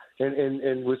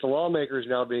 And with the lawmakers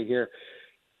now being here,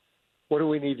 what do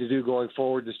we need to do going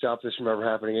forward to stop this from ever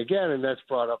happening again? And that's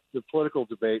brought up the political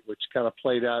debate, which kind of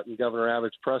played out in Governor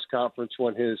Abbott's press conference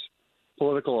when his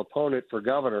political opponent for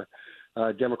governor,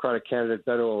 Democratic candidate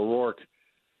Beto O'Rourke,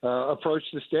 approached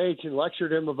the stage and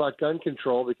lectured him about gun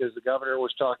control because the governor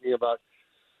was talking about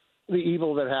the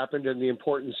evil that happened and the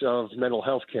importance of mental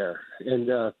health care.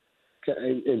 And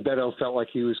Beto felt like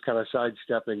he was kind of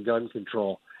sidestepping gun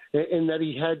control, and that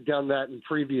he had done that in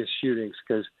previous shootings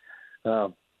because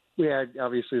we had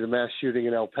obviously the mass shooting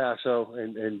in El Paso,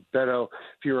 and Beto,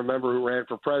 if you remember, who ran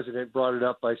for president, brought it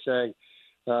up by saying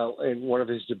in one of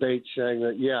his debates, saying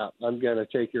that, I'm going to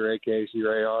take your AKs,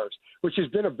 your ARs, which has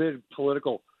been a big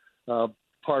political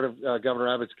part of Governor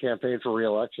Abbott's campaign for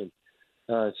re-election.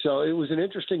 So it was an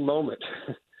interesting moment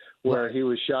where he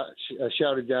was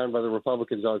shouted down by the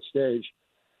Republicans on stage.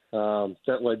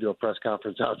 That led to a press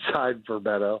conference outside for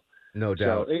Beto. No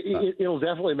doubt. So it'll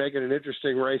definitely make it an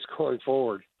interesting race going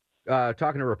forward.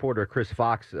 Talking to reporter Chris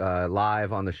Fox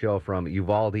live on the show from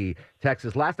Uvalde,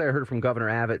 Texas. Last I heard from Governor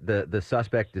Abbott, the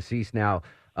suspect deceased now.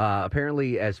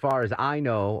 Apparently, as far as I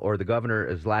know, or the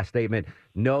governor's last statement,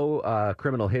 no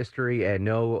criminal history and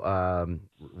no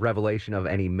revelation of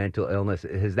any mental illness.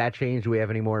 Has that changed? Do we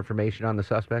have any more information on the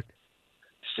suspect?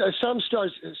 Some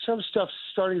stuff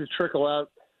starting to trickle out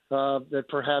that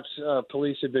perhaps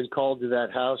police had been called to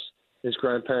that house, his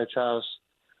grandparents' house.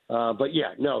 But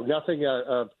nothing.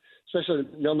 Especially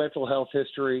no mental health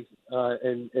history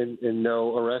and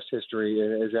no arrest history.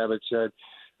 And as Abbott said,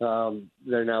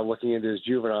 they're now looking into his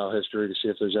juvenile history to see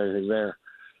if there's anything there.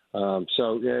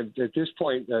 At this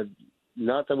point,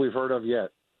 not that we've heard of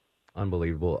yet.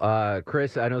 Unbelievable.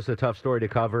 Chris, I know it's a tough story to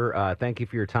cover. Thank you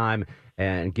for your time,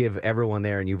 and give everyone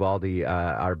there in Uvalde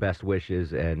our best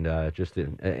wishes, and just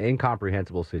an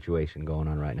incomprehensible situation going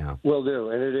on right now. Will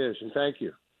do, and it is, and thank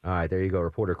you. All right, there you go.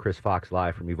 Reporter Chris Fox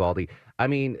live from Uvalde. I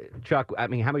mean, Chuck, how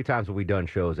many times have we done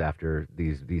shows after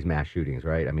these mass shootings,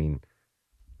 right? I mean,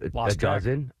 a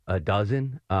dozen.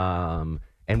 And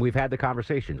we've had the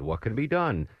conversations. What can be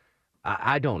done?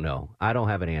 I don't know. I don't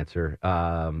have an answer.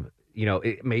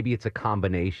 maybe it's a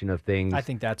combination of things. I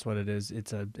think that's what it is.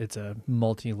 It's a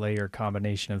multi-layer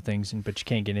combination of things, but you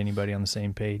can't get anybody on the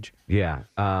same page. Yeah.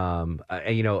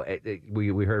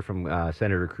 We heard from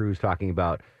Senator Cruz talking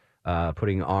about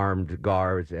putting armed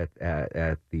guards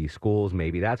at the schools.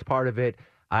 Maybe that's part of it.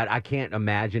 I can't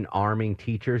imagine arming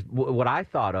teachers. What I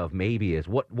thought of maybe is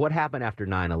what happened after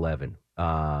 9/11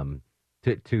 to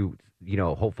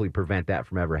hopefully prevent that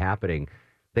from ever happening.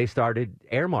 They started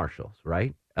air marshals,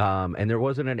 right? And there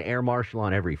wasn't an air marshal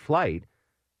on every flight.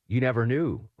 You never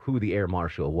knew who the air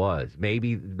marshal was.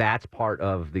 Maybe that's part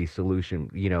of the solution.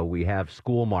 We have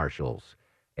school marshals,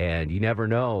 and you never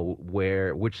know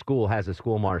which school has a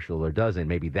school marshal or doesn't.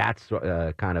 Maybe that's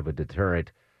kind of a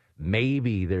deterrent.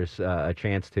 Maybe there's a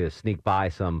chance to sneak by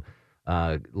some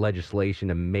legislation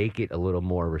to make it a little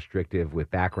more restrictive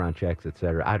with background checks, et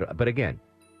cetera. But again,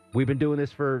 we've been doing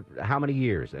this for how many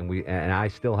years, and I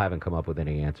still haven't come up with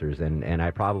any answers, and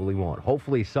I probably won't.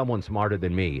 Hopefully someone smarter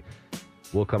than me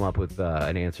will come up with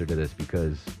an answer to this,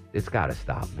 because it's got to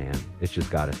stop, man. It's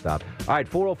just got to stop. All right,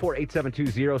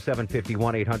 404-872-0750,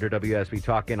 1-800-WSB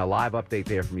Talk. In a live update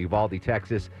there from Uvalde,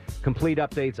 Texas. Complete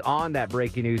updates on that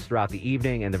breaking news throughout the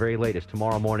evening and the very latest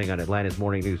tomorrow morning on Atlanta's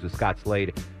Morning News with Scott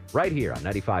Slade, right here on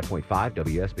 95.5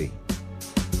 WSB.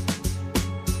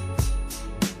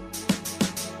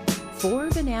 4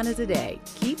 bananas a day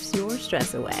keeps your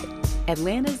stress away.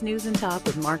 Atlanta's News and Talk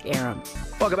with Mark Arum.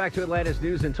 Welcome back to Atlanta's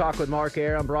News and Talk with Mark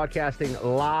Arum, broadcasting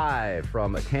live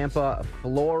from Tampa,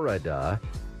 Florida.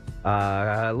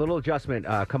 A little adjustment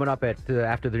coming up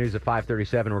after the news at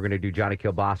 5:37. We're going to do Johnny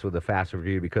Kilbasa with a fast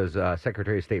review, because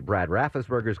Secretary of State Brad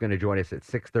Raffensperger is going to join us at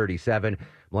 6:37.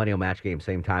 Millennial Match Game,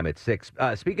 same time at 6.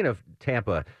 Speaking of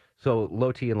Tampa, so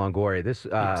Loti and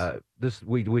Longoria,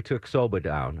 we took Soba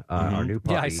down, our new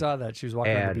puppy. Yeah, I saw that. She was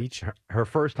walking on the beach. Her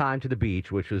first time to the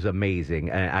beach, which was amazing.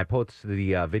 And I posted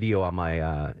the video on my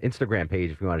Instagram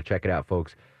page if you want to check it out,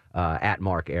 folks, at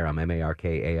Mark Arum,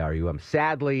 MarkArum.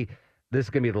 Sadly, this is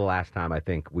going to be the last time I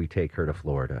think we take her to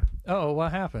Florida. Oh,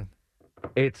 what happened?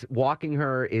 Walking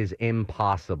her is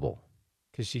impossible.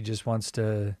 Because she just wants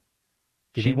to...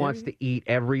 She wants to eat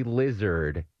every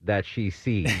lizard that she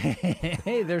sees.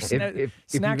 Hey, there's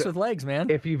snacks with legs, man.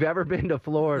 If you've ever been to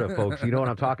Florida, folks, you know what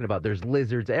I'm talking about. There's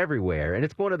lizards everywhere, and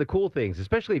it's one of the cool things,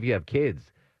 especially if you have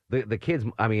kids. The kids,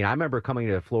 I remember coming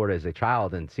to Florida as a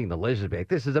child and seeing the lizards, be like,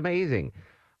 this is amazing.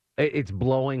 It's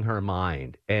blowing her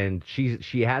mind, and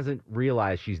she hasn't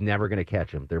realized she's never going to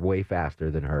catch them. They're way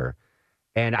faster than her.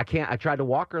 And I tried to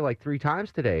walk her like 3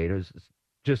 times today, and it was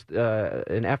just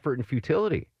an effort and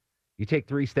futility. You take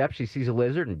 3 steps, she sees a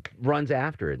lizard and runs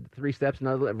after it. 3 steps,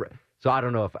 another. So I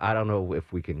don't know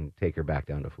if we can take her back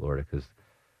down to Florida, because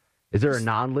is there a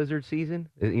non-lizard season?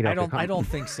 I don't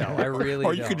think so. I really.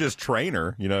 Or you could just train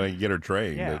her. Get her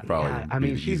trained. Yeah.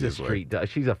 She's a street dog.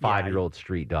 She's a 5-year-old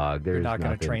street dog. You're not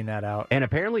going to train that out. And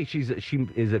apparently she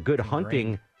is a good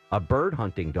a bird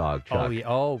hunting dog, Chuck.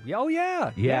 Oh yeah.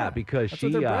 Yeah, because that's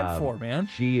what they're bred for, man.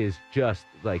 She is just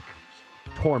like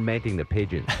tormenting the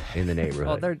pigeons in the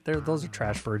neighborhood. Those are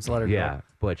trash birds. Let her go. Yeah,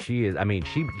 but she is.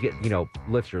 She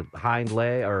lifts her hind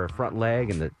leg or her front leg,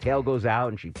 and the tail goes out,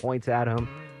 and she points at him.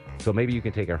 So maybe you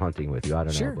can take her hunting with you. I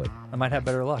don't know, but I might have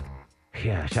better luck.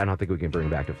 Yeah, I don't think we can bring her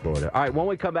back to Florida. All right, when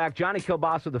we come back, Johnny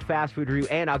Kilbasa with the fast food review,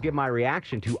 and I'll give my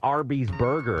reaction to Arby's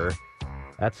Burger.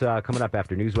 That's coming up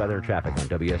after news, weather, and traffic on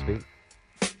WSB.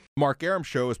 Mark Arum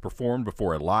Show is performed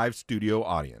before a live studio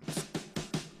audience.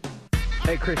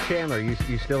 Hey, Chris Chandler, you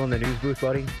still in the news booth,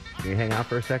 buddy? Can you hang out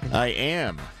for a second? I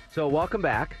am. So welcome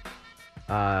back.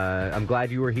 I'm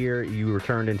glad you were here. You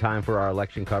returned in time for our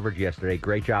election coverage yesterday.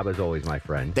 Great job as always, my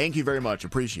friend. Thank you very much.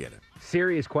 Appreciate it.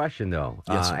 Serious question, though.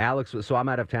 Yes, sir. Alex, so I'm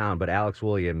out of town, but Alex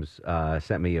Williams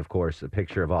sent me, of course, a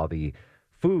picture of all the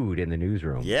food in the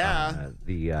newsroom. Yeah.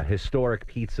 The historic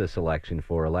pizza selection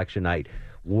for election night.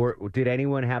 Did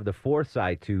anyone have the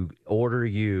foresight to order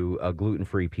you a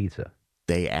gluten-free pizza?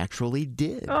 They actually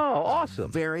did. Oh,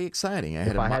 awesome. Very exciting.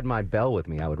 If I had my bell with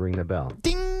me, I would ring the bell.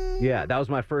 Ding! Yeah, that was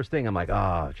my first thing. I'm like,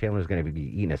 oh, Chandler's going to be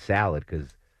eating a salad,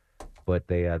 but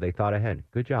they thought ahead.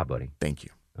 Good job, buddy. Thank you.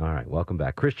 All right, welcome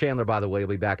back. Chris Chandler, by the way, will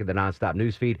be back in the nonstop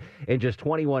news feed in just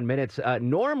 21 minutes.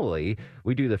 Normally,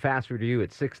 we do the fast review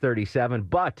at 6:37,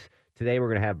 but today we're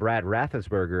going to have Brad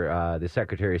Raffensperger, the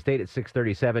Secretary of State, at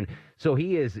 6:37. So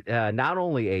he is not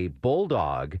only a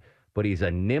bulldog, but he's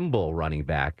a nimble running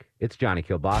back. It's Johnny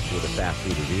Kilbasa with a fast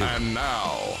food review. And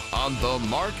now, on the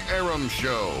Mark Arum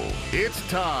Show, it's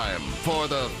time for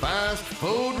the Fast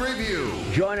Food Review.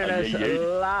 Joining us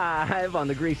live on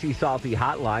the Greasy Salty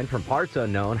Hotline from parts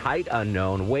unknown, height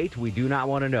unknown, weight we do not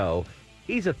want to know,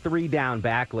 He's a 3-down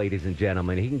back, ladies and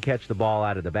gentlemen. He can catch the ball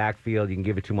out of the backfield. You can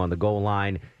give it to him on the goal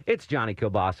line. It's Johnny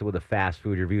Kilbasa with a fast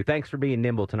food review. Thanks for being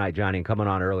nimble tonight, Johnny, and coming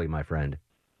on early, my friend.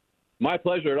 My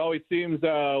pleasure. It always seems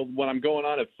when I'm going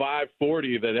on at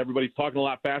 5:40 that everybody's talking a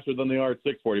lot faster than they are at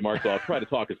 6:40, Mark, so I'll try to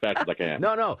talk as fast as I can.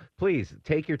 No, please,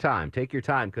 take your time. Take your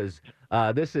time, because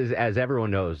this is, as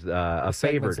everyone knows, a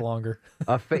favorite. Longer.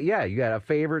 Yeah, you got a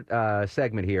favorite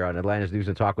segment here on Atlanta's News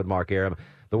and Talk with Mark Arum,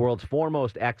 the world's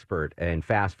foremost expert in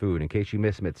fast food. In case you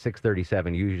miss him at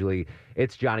 6:37, usually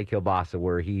it's Johnny Kilbasa,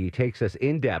 where he takes us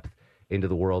in-depth into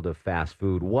the world of fast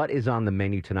food. What is on the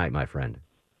menu tonight, my friend?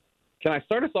 Can I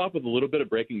start us off with a little bit of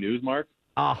breaking news, Mark?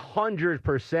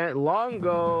 100%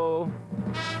 Longo.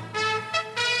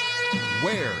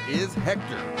 Where is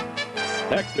Hector?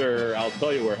 Hector, I'll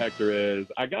tell you where Hector is.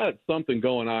 I got something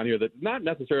going on here that's not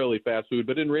necessarily fast food,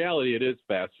 but in reality it is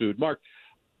fast food. Mark,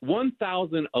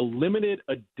 1,000 limited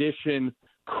edition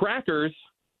crackers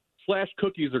 /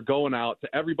 cookies are going out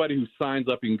to everybody who signs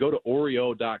up. You can go to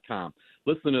Oreo.com.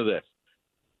 Listen to this.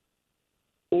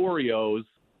 Oreos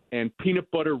and peanut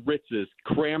butter Ritzes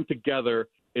crammed together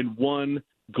in one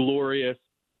glorious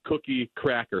cookie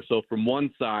cracker. So from one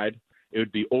side, it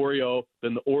would be Oreo,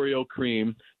 then the Oreo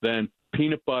cream, then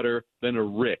peanut butter, then a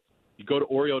Ritz. You go to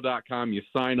Oreo.com, you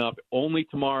sign up. Only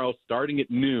tomorrow, starting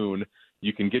at noon,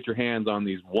 you can get your hands on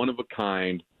these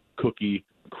one-of-a-kind cookie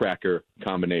cracker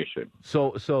combination.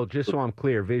 So just so I'm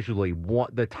clear visually,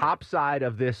 the top side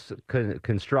of this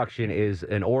construction is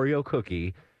an Oreo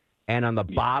cookie, and on the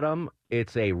bottom,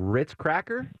 it's a Ritz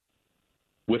cracker?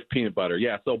 With peanut butter,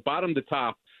 yeah. So bottom to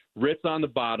top, Ritz on the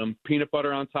bottom, peanut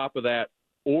butter on top of that,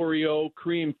 Oreo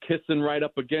cream kissing right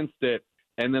up against it,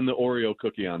 and then the Oreo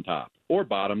cookie on top. Or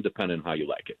bottom, depending on how you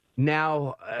like it.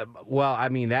 Now,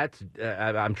 that's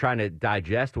I'm trying to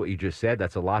digest what you just said.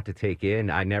 That's a lot to take in.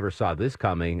 I never saw this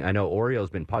coming. I know Oreo's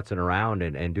been putzing around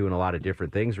and doing a lot of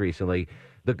different things recently.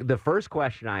 The first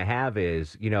question I have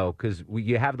is, because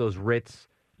you have those Ritz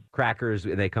crackers,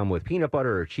 and they come with peanut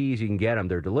butter or cheese. You can get them.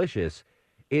 They're delicious.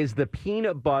 Is the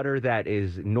peanut butter that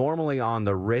is normally on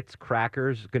the Ritz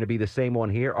crackers going to be the same one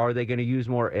here? Or are they going to use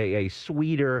more a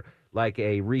sweeter, like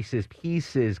a Reese's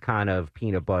Pieces kind of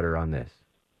peanut butter on this?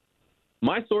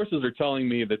 My sources are telling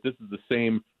me that this is the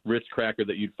same Ritz cracker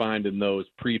that you'd find in those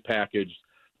prepackaged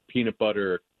peanut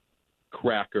butter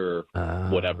cracker,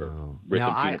 whatever.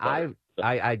 Now,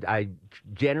 I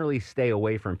generally stay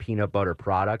away from peanut butter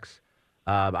products.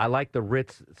 I like the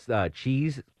Ritz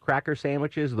cheese cracker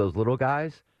sandwiches, those little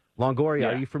guys.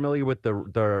 Longoria, Are you familiar with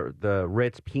the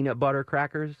Ritz peanut butter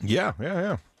crackers?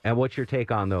 Yeah. And what's your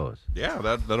take on those? Yeah,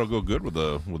 that'll go good with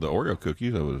the Oreo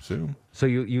cookies, I would assume. So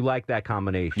you like that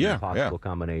combination? Yeah, possible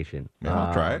combination. Yeah,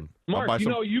 I'll try it. Mark,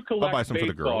 you collect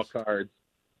baseball cards.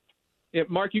 Yeah,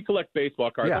 Mark, you collect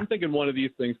baseball cards. Yeah. I'm thinking one of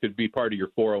these things could be part of your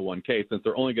 401k, since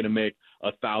they're only going to make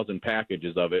 1,000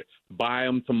 packages of it. Buy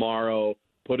them tomorrow.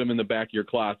 Put them in the back of your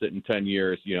closet. In 10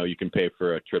 years, you can pay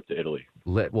for a trip to Italy.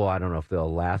 Well, I don't know if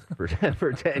they'll last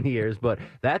for 10 years, but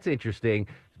that's interesting.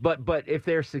 But if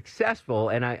they're successful,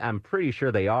 and I'm pretty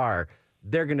sure they are,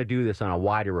 they're going to do this on a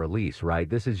wider release, right?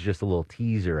 This is just a little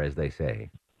teaser, as they say.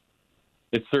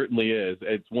 It certainly is.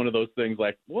 It's one of those things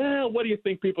like, well, what do you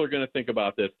think people are going to think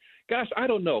about this? Gosh, I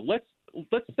don't know. Let's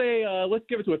say let's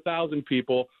give it to 1,000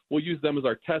 people. We'll use them as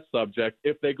our test subject.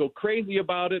 If they go crazy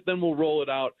about it, then we'll roll it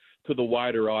out to the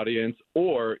wider audience.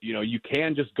 Or, you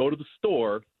can just go to the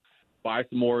store, buy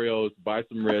some Oreos, buy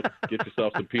some Ritz, get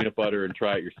yourself some peanut butter, and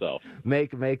try it yourself.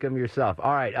 Make them yourself.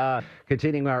 All right,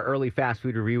 continuing our early fast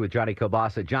food review with Johnny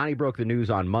Kilbasa. Johnny broke the news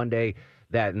on Monday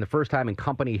that in the first time in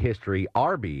company history,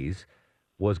 Arby's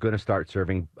was going to start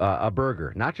serving a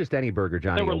burger. Not just any burger,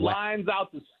 Johnny. There were lines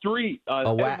out the street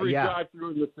every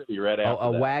drive-through in the city right after a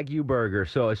Wagyu burger.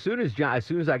 So as soon as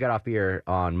I got off the air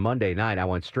on Monday night, I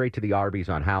went straight to the Arby's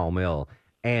on Howell Mill,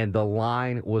 and the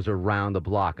line was around the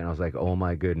block, and I was like, oh,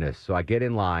 my goodness. So I get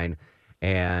in line,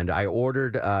 and I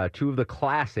ordered 2 of the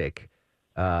classic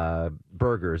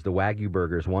burgers, the Wagyu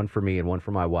burgers, one for me and one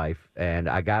for my wife, and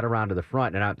I got around to the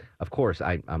front, and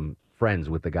I'm friends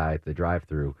with the guy at the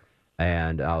drive-thru.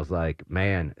 And I was like,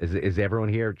 man, is everyone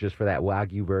here just for that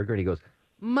Wagyu burger? And he goes,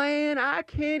 man, I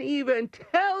can't even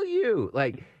tell you.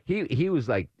 Like, he was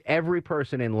like, every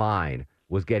person in line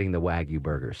was getting the Wagyu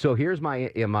burger. So here's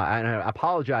and I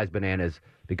apologize, Bananas,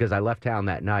 because I left town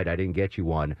that night. I didn't get you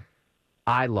one.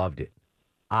 I loved it.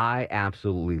 I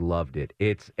absolutely loved it.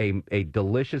 It's a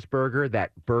delicious burger.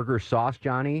 That burger sauce,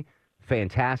 Johnny,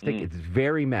 fantastic. It's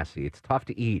very messy. It's tough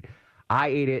to eat. I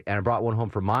ate it, and I brought one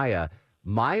home for Maya.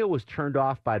 Maya was turned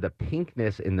off by the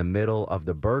pinkness in the middle of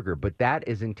the burger, but that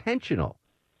is intentional.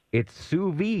 It's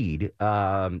sous vide,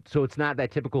 so it's not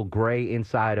that typical gray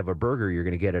inside of a burger you're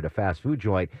going to get at a fast food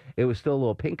joint. It was still a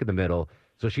little pink in the middle,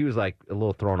 so she was like a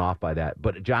little thrown off by that.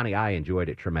 But Johnny, I enjoyed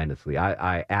it tremendously.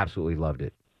 I absolutely loved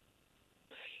it.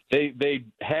 They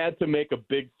had to make a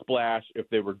big splash if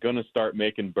they were going to start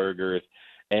making burgers,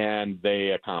 and they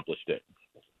accomplished it.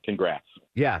 Congrats.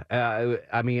 Yeah,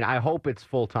 I mean, I hope it's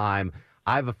full time.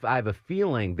 I have a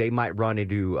feeling they might run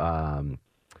into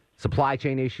supply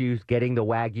chain issues getting the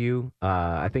Wagyu.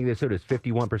 I think they said it's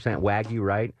 51% Wagyu,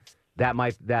 right? That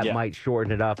might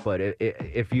shorten it up. But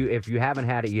if you haven't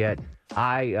had it yet,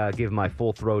 I give my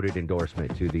full-throated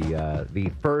endorsement to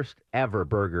the first ever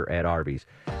burger at Arby's.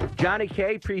 Johnny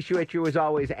K, appreciate you as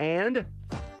always, and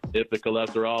if the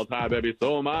cholesterol's high, baby,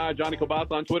 so am I. Johnny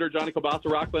Kielbasa on Twitter, Johnny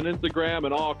Kielbasa Rocks on Instagram,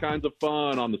 and all kinds of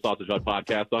fun on the Sausage Hut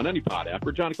podcast on any pod app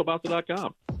or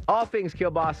JohnnyKielbasa.com. All things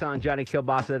Kielbasa on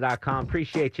JohnnyKielbasa.com.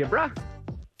 Appreciate you, bruh.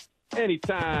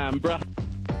 Anytime, bruh.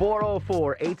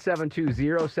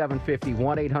 404-872-0750,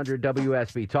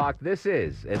 1-800-WSB Talk. This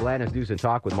is Atlanta's News and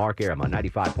Talk with Mark Arum on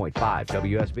 95.5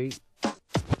 WSB.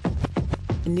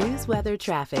 News, weather,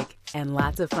 traffic, and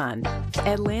lots of fun.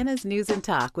 Atlanta's News and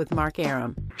Talk with Mark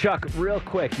Arum. Chuck, real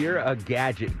quick, you're a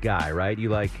gadget guy, right? You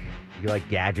like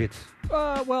gadgets?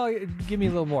 Well, give me a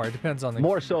little more. It depends on the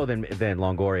more so than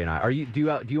Longoria and I.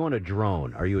 Do you own a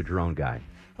drone? Are you a drone guy?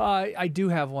 I do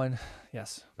have one.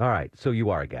 Yes. All right. So you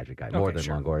are a gadget guy, more than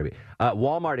Longoria.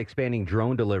 Walmart expanding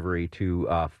drone delivery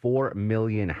to 4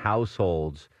 million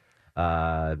households.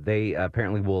 They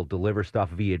apparently will deliver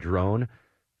stuff via drone.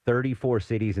 34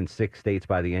 cities in 6 states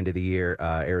by the end of the year.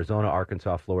 Arizona,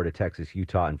 Arkansas, Florida, Texas,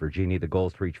 Utah, and Virginia. The goal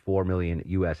is to reach 4 million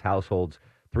U.S. households.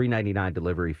 $3.99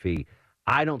 delivery fee.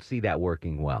 I don't see that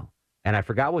working well. And I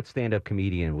forgot what stand-up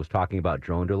comedian was talking about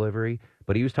drone delivery,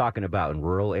 but he was talking about in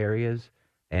rural areas.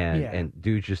 And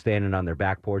dudes just standing on their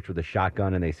back porch with a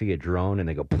shotgun, and they see a drone, and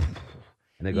they go, and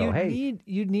they go, "Hey!"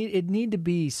 It'd need to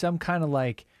be some kind of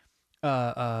like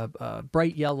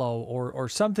bright yellow or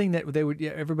something that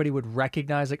everybody would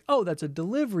recognize. Like, oh, that's a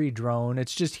delivery drone.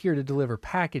 It's just here to deliver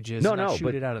packages.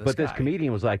 Shoot it out of the sky. But this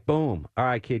comedian was like, "Boom! All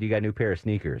right, kid, you got a new pair of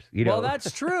sneakers." Well,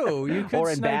 that's true. You could or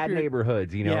in bad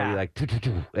neighborhoods, you're like,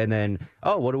 and then,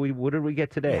 oh, what did we get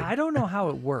today? Yeah, I don't know how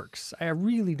it works. I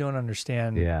really don't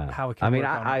understand how it can. I mean, work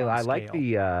I like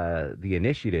the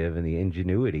initiative and the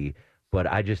ingenuity,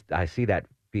 but I see that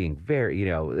being very,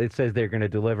 it says they're going to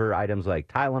deliver items like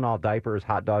Tylenol diapers,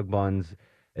 hot dog buns,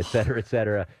 et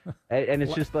cetera, and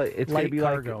it's just like it's going to be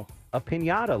cargo. Like a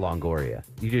piñata, Longoria.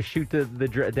 You just shoot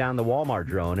down the Walmart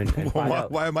drone and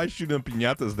why am I shooting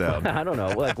piñatas down? I don't know.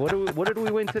 Like what did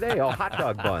we win today? Oh, hot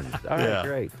dog buns. All right,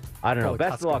 great. I don't know.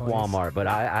 Best of luck, Walmart, but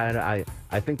I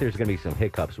think there's going to be some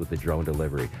hiccups with the drone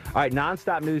delivery. All right,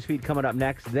 nonstop news feed coming up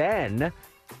next. Then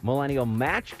Millennial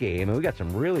Match Game, and we got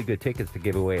some really good tickets to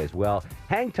give away as well.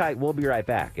 Hang tight. We'll be right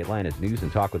back. Atlanta's News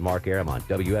and Talk with Mark Arum on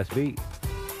WSB.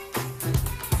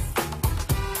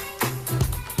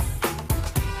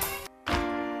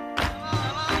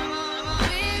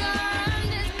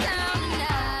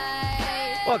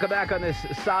 Welcome back on this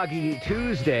soggy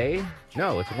Tuesday.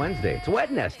 No, it's Wednesday. It's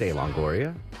Wednesday,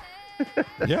 Longoria.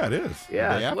 Yeah, it is.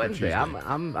 Yeah, it's Wednesday.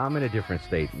 I'm in a different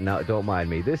state. No, don't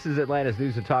mind me. This is Atlanta's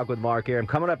News and Talk with Mark Arum.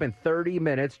 Coming up in 30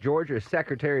 minutes, Georgia's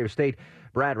Secretary of State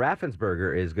Brad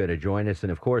Raffensperger is going to join us.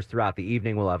 And, of course, throughout the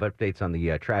evening, we'll have updates on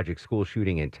the tragic school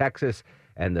shooting in Texas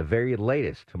and the very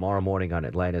latest tomorrow morning on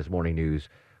Atlanta's Morning News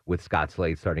with Scott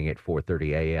Slade starting at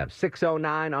 4:30 a.m.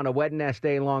 6:09 on a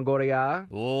Wednesday, Longoria.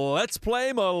 Let's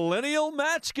play Millennial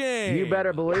Match Game. You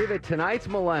better believe it. Tonight's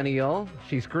Millennial.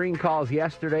 She screen calls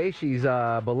yesterday. She's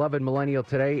a beloved Millennial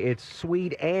today. It's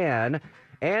Sweet Ann.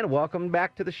 Ann, welcome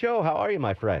back to the show. How are you,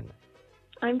 my friend?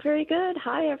 I'm very good.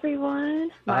 Hi, everyone.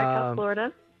 Mark,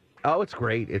 Florida. Oh, it's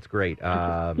great. It's great.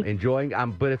 Enjoying,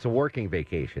 but it's a working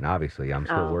vacation, obviously. I'm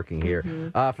still working here.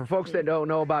 Mm-hmm. For folks that don't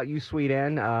know about you, Sweet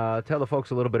Ann, tell the folks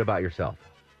a little bit about yourself.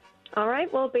 All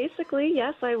right. Well, basically,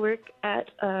 yes, I work at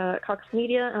Cox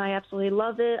Media, and I absolutely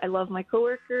love it. I love my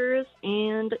coworkers,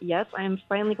 and yes, I am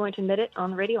finally going to admit it on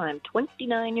the radio. I'm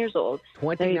 29 years old.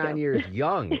 29 years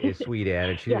young is Sweet Ann,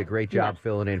 and she did a great job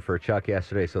filling in for Chuck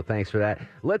yesterday, so thanks for that.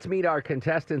 Let's meet our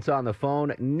contestants on the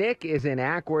phone. Nick is in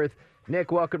Ackworth.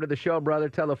 Nick, welcome to the show, brother.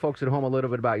 Tell the folks at home a little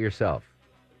bit about yourself.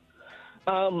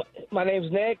 My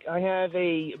name's Nick. I have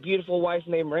a beautiful wife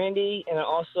named Randy and an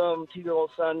awesome 2-year-old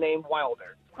son named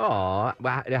Wilder. Aw,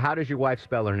 how does your wife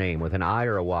spell her name? With an I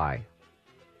or a Y?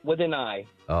 With an I.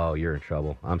 Oh, you're in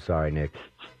trouble. I'm sorry, Nick.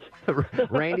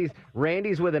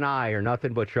 Randy's with an I or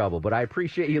nothing but trouble. But I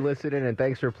appreciate you listening, and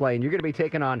thanks for playing. You're going to be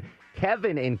taking on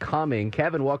Kevin incoming.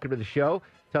 Kevin, welcome to the show.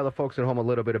 Tell the folks at home a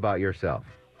little bit about yourself.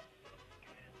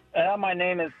 My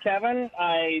name is Kevin.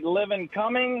 I live in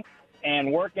Cumming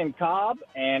and work in Cobb,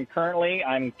 and currently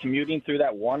I'm commuting through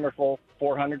that wonderful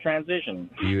 400 transition.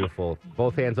 Beautiful.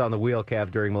 Both hands on the wheel,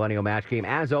 Kev, during Millennial Match Game.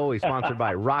 As always, sponsored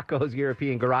by Rocco's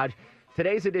European Garage.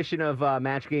 Today's edition of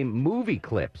Match Game, movie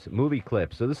clips. Movie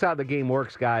clips. So this is how the game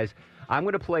works, guys. I'm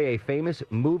going to play a famous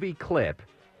movie clip.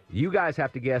 You guys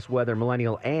have to guess whether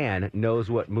Millennial Ann knows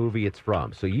what movie it's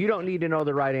from. So you don't need to know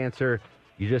the right answer.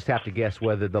 You just have to guess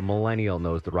whether the Millennial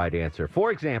knows the right answer.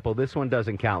 For example, this one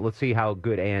doesn't count. Let's see how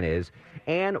good Ann is.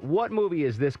 Ann, what movie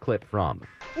is this clip from?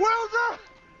 Well done!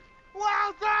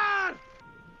 Well done!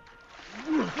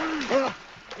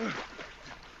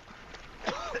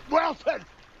 Wilson!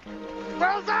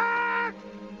 Wilson!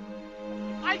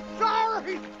 I'm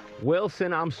sorry!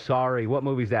 Wilson, I'm sorry. What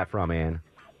movie is that from, Ann?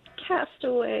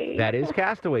 Castaway. That is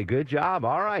Castaway. Good job.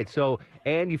 All right. So,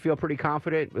 Ann, you feel pretty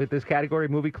confident with this category,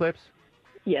 movie clips?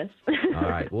 Yes. All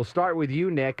right. We'll start with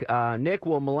you, Nick. Nick,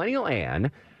 will Millennial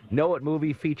Ann know what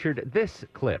movie featured this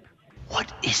clip?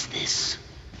 What is this?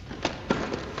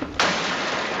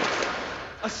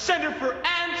 A center for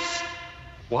ants?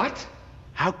 What?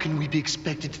 How can we be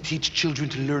expected to teach children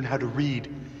to learn how to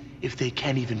read if they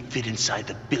can't even fit inside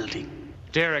the building?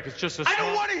 Derek, it's just a I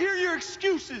don't want to hear your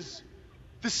excuses.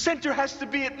 The center has to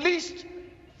be at least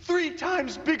 3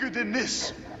 times bigger than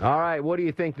this. All right. What do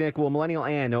you think, Nick? Will Millennial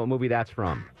Ann know what movie that's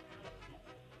from?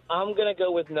 I'm going to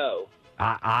go with no.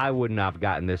 I wouldn't have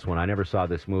gotten this one. I never saw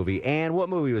this movie. Ann, what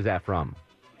movie was that from?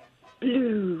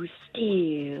 Blue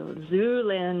Steel,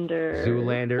 Zoolander.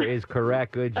 Zoolander is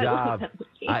correct. Good job.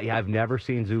 I've never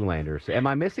seen Zoolander. So am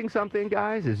I missing something,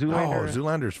 guys? Is Zoolander? Oh,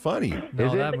 Zoolander's funny. No,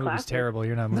 Is that it? movie's terrible.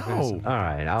 You're not moving. No. All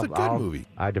right. It's a good movie.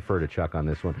 I defer to Chuck on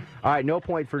this one. All right. No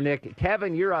point for Nick.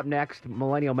 Kevin, you're up next.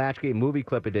 Millennial Match Game Movie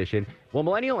Clip Edition. Well,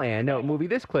 Millennial Ann know what movie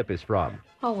this clip is from.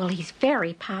 Oh, well, he's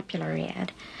very popular,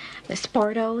 Ed. The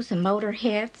Sportos, the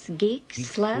Motorheads, geeks,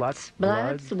 sluts,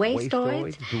 bloods,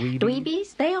 wastoids,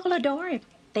 dweebies, they all adore him.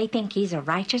 They think he's a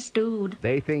righteous dude.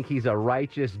 They think he's a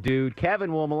righteous dude.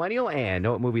 Kevin, will Millennial Ann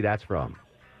know what movie that's from?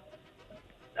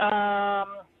 I'm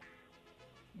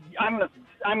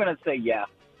gonna say yeah.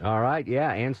 All right,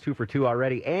 yeah. Ann's 2 for 2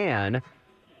 already. Ann,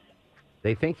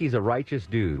 they think he's a righteous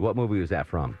dude. What movie was that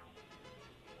from?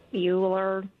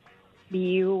 Bueller.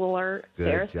 Good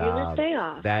Ferris job. Bueller's Day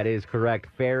Off. That is correct.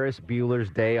 Ferris Bueller's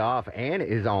Day Off. Ann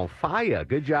is on fire.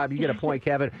 Good job. You get a point,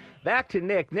 Kevin. Back to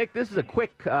Nick. Nick, this is a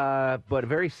quick but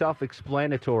very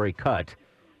self-explanatory cut.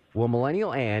 Will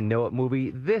Millennial Ann know what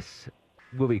movie this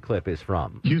movie clip is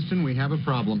from? Houston, we have a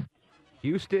problem.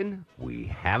 Houston, we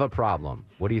have a problem.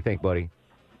 What do you think, buddy?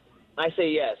 I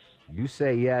say yes. You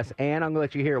say yes. Ann, I'm going to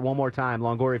let you hear it one more time.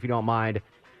 Longoria, if you don't mind.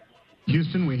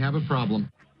 Houston, we have a problem.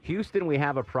 Houston, we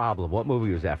have a problem. What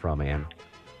movie was that from, Ann?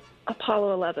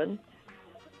 Apollo 11.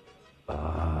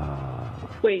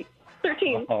 Wait,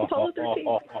 13. Apollo 13.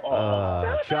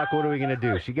 Chuck, what are we going to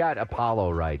do? She got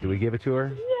Apollo right. Do we give it to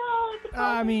her?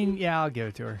 I mean, yeah, I'll give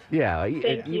it to her. Yeah,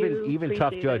 Thank you. even tough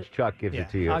Appreciate Judge it. Chuck gives Yeah, it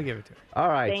to you. I'll give it to her. All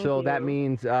right, Thank so that you.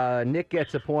 means Nick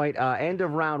gets a point. End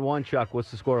of round 1, Chuck.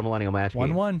 What's the score of Millennial Match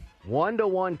Game? 1-1.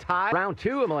 1-1 tie. Round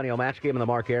 2 of Millennial Match Game on the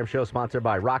Mark Arum Show, sponsored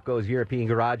by Rocco's European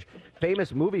Garage.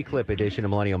 Famous movie clip edition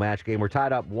of Millennial Match Game. We're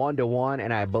tied up 1-1,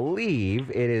 and I believe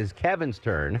it is Kevin's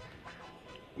turn.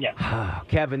 Yeah.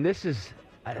 Kevin, this is...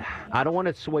 I don't want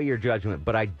to sway your judgment,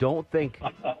 but I don't think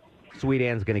Sweet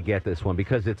Ann's going to get this one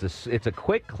because it's a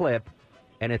quick clip,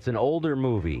 and it's an older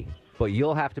movie. But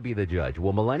you'll have to be the judge.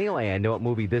 Will Millennial Ann know what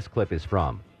movie this clip is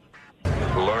from?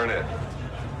 Learn it.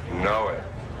 Know it.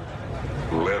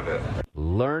 Live it.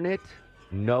 Learn it,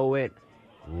 know it,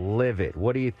 live it.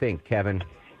 What do you think, Kevin?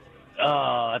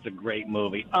 Oh, that's a great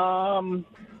movie. I'm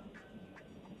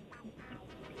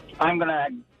gonna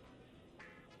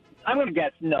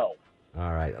guess no.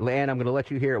 All right. Ann, I'm going to let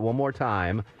you hear it one more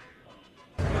time.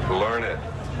 Learn it.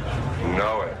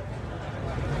 Know it.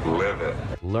 Live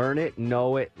it. Learn it,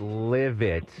 know it, live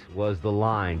it was the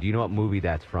line. Do you know what movie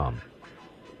that's from?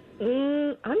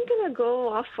 I'm gonna go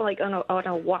off on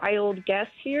a wild guess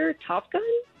here. Top Gun.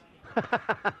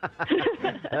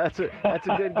 That's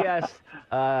a good guess.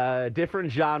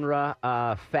 Different genre.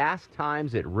 Fast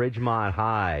Times at Ridgemont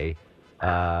High.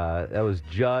 That was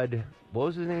Judd. What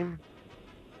was his name?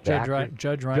 Judge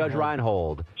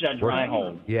Reinhold. Judge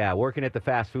Reinhold. Yeah, working at the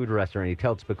fast food restaurant. He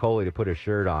tells Spicoli to put his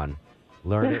shirt on.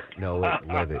 Learn it, know it,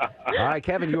 live it. All right,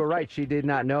 Kevin, you were right. She did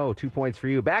not know. 2 points for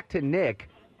you. Back to Nick.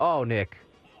 Oh, Nick.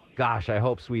 Gosh, I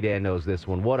hope Sweet Ann knows this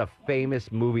one. What a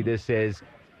famous movie this is.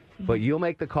 But you'll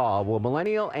make the call. Will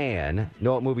Millennial Ann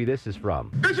know what movie this is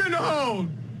from? It's in the hole.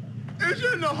 It's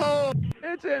in the hole.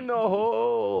 It's in the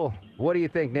hole. What do you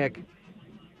think, Nick?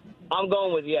 I'm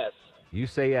going with yes. You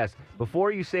say yes.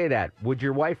 Before you say that, would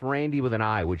your wife, Randy, with an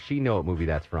I, would she know what movie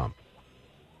that's from?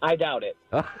 I doubt it.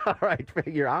 All right.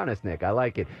 You're honest, Nick. I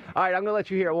like it. All right. I'm going to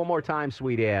let you hear it one more time,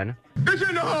 Sweet Ann. It's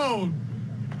in the hole.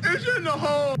 It's in the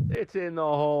hole. It's in the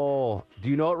hole. Do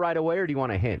you know it right away, or do you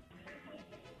want a hint?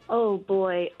 Oh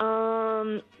boy.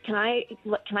 Can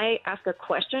I ask a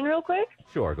question real quick?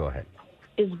 Sure. Go ahead.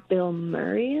 Is Bill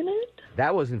Murray in it?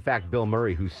 That was, in fact, Bill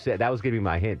Murray who said. That was going to be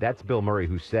my hint. That's Bill Murray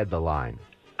who said the line.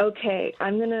 Okay,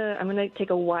 I'm gonna take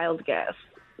a wild guess.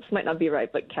 This might not be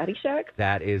right, but Caddyshack?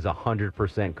 That is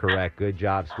 100% correct. Good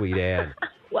job, Sweet Ann.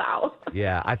 Wow.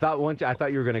 Yeah, I thought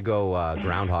you were going to go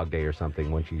Groundhog Day or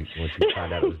something once you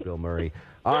found out it was Bill Murray.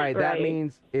 All right, that Right.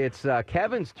 means it's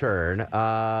Kevin's turn.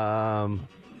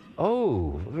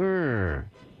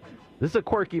 This is a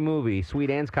quirky movie. Sweet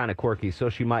Ann's kind of quirky, so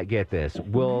she might get this.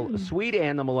 Will Sweet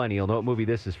Ann the Millennial know what movie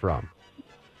this is from?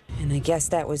 And I guess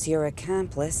that was your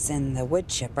accomplice in The Wood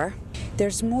Chipper.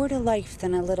 There's more to life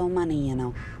than a little money, you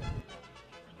know.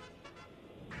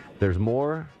 There's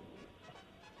more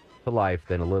to life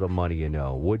than a little money, you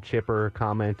know. Wood Chipper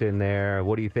comment in there.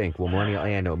 What do you think? Will Millennial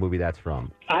Ann know what movie that's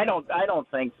from? I don't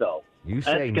think so. You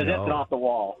say because no. it's off the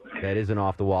wall. That isn't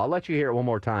off the wall. I'll let you hear it one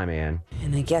more time, Ann.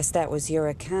 And I guess that was your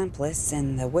accomplice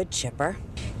in The Wood Chipper.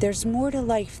 There's more to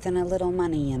life than a little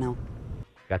money, you know.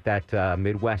 Got that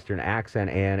Midwestern accent,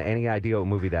 Ann. Any idea what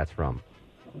movie that's from?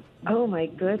 Oh my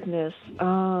goodness.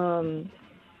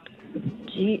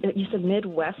 Gee, you said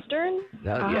Midwestern?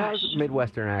 Yeah,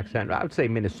 Midwestern accent. I would say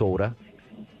Minnesota.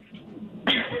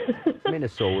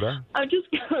 Minnesota. I'm just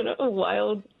going a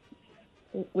wild.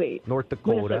 Wait. North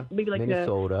Dakota. Maybe like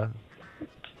Minnesota.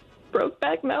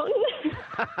 Brokeback Mountain?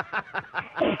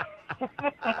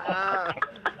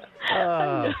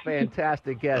 Oh,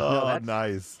 fantastic guess. No, that's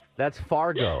nice. That's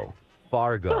Fargo.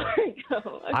 Fargo.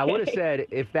 I would have said,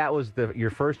 if that was your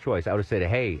first choice, I would have said,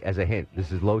 hey, as a hint,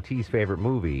 this is Low T's favorite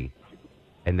movie.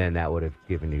 And then that would have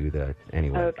given you the...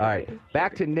 Anyway. Okay. All right.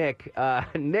 Back to Nick.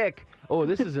 Nick,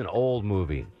 this is an old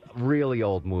movie. Really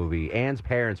old movie. Ann's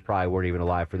parents probably weren't even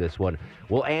alive for this one.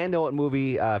 Will Ann know what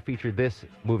movie featured this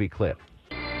movie clip?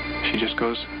 She just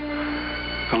goes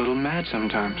a little mad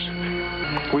sometimes.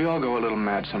 We all go a little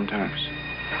mad sometimes.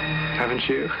 Haven't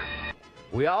you?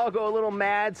 We all go a little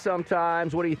mad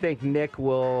sometimes. What do you think, Nick?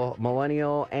 Will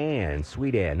Millennial and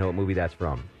Sweet Ann know what movie that's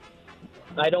from?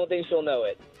 I don't think she'll know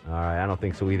it. All right, I don't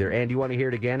think so either. Ann, do you want to hear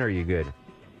it again, or are you good?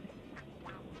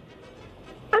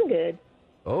 I'm good.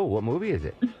 Oh, what movie is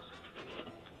it?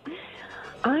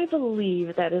 I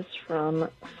believe that is from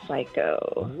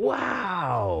Psycho.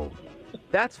 Wow.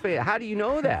 That's how do you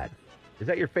know that? Is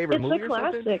that your favorite movie It's a or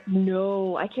something? classic.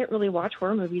 No, I can't really watch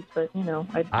horror movies, but, you know.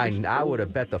 I would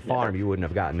have bet the farm you wouldn't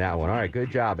have gotten that one. All right,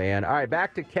 good job, Ann. All right,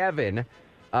 back to Kevin.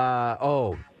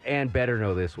 Ann better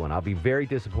know this one. I'll be very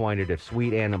disappointed if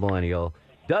Sweet Ann the Millennial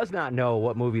does not know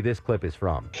what movie this clip is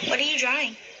from. What are you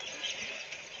drawing?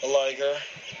 A liger.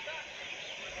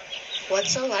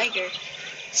 What's a liger?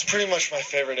 It's pretty much my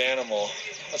favorite animal.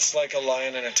 It's like a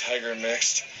lion and a tiger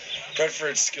mixed. Bred for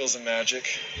its skills and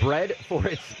magic. Bred for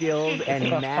its skills and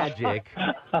magic.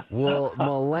 Will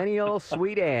Millennial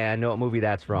Sweet Ann know what movie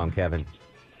that's from, Kevin?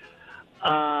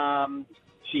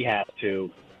 She has to.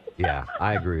 Yeah,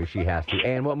 I agree. She has to.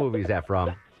 Ann, what movie is that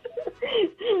from?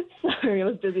 Sorry, I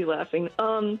was busy laughing.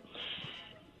 My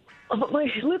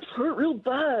lips hurt real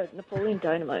bad. Napoleon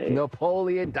Dynamite.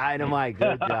 Napoleon Dynamite.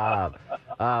 Good job.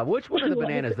 Which one of the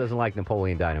bananas doesn't like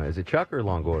Napoleon Dynamite? Is it Chuck or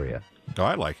Longoria? Oh,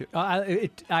 I like it.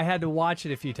 I had to watch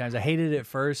it a few times. I hated it at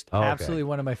first. Oh, okay. Absolutely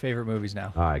one of my favorite movies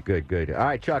now. All right, good. All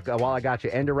right, Chuck, while I got you,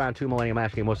 end of round 2 Millennium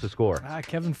Match Game. What's the score?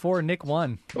 Kevin 4, Nick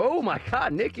 1. Oh, my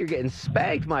God. Nick, you're getting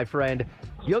spanked, my friend.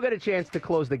 You'll get a chance to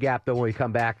close the gap, though, when we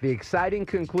come back. The exciting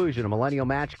conclusion of Millennial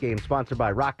Match Game, sponsored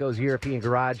by Rocco's European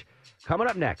Garage, coming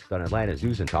up next on Atlanta's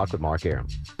News and Talk with Mark Arum.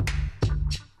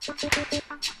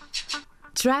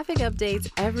 Traffic updates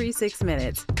every 6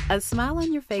 minutes. A smile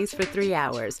on your face for 3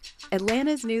 hours.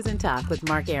 Atlanta's News and Talk with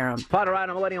Mark Arum. Final round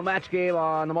of Millennial Match Game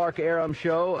on the Mark Arum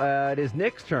Show. It is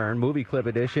Nick's turn, movie clip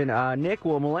edition. Nick,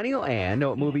 will Millennial Ann know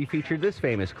what movie featured this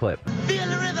famous clip? Feel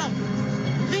the rhythm.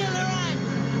 Feel the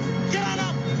rhyme. Get on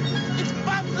up. It's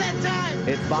bobsled time.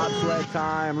 It's bobsled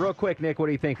time. Real quick, Nick, what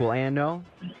do you think? Will Ann know?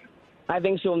 I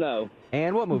think she'll know.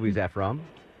 Ann, what movie is that from?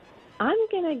 I'm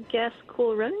going to guess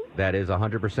Cool Running. That is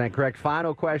 100% correct.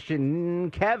 Final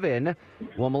question, Kevin,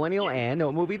 will Millennial Ann know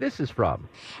what movie this is from?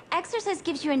 Exercise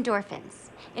gives you endorphins.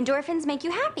 Endorphins make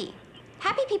you happy.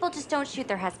 Happy people just don't shoot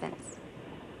their husbands.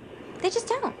 They just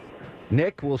don't.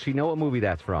 Nick, will she know what movie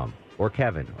that's from? Or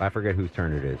Kevin? I forget whose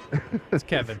turn it is. It's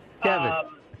Kevin. Kevin.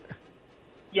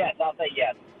 Yes, I'll say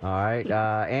yes. All right.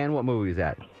 Ann, what movie is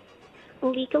that?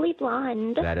 Legally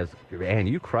Blonde. That is, and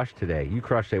you crushed today.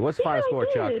 What's the final score,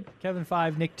 Chuck? Kevin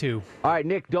 5, Nick 2. All right,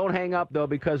 Nick, don't hang up, though,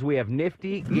 because we have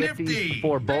nifty gifties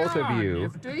for both of you.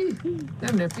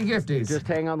 Them nifty gifties. Just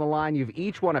hang on the line. You've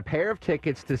each won a pair of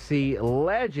tickets to see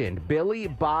legend Billy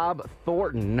Bob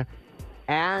Thornton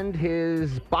and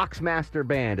his Boxmaster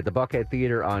Band at the Buckhead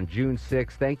Theater on June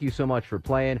 6th. Thank you so much for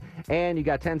playing. And you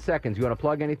got 10 seconds. You want to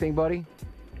plug anything, buddy?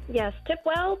 Yes, tip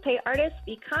well, pay artists,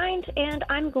 be kind, and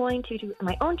I'm going to do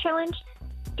my own challenge.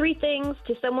 3 things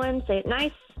to someone, say it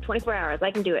nice, 24 hours.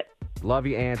 I can do it. Love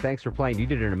you, Ann. Thanks for playing. You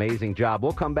did an amazing job.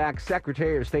 We'll come back.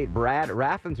 Secretary of State Brad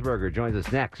Raffensperger joins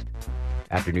us next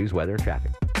after news, weather, and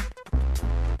traffic.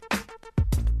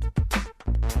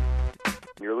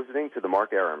 You're listening to The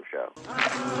Mark Aram Show.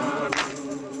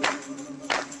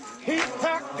 He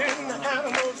packed in the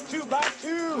animals 2 by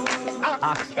 2.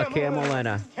 Ox, a camel, and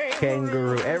a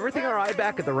kangaroo. Everything all right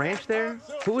back at the ranch there?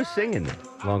 Who was singing,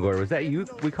 Longoria? Was that you?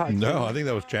 We caught No, I think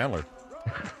that was Chandler.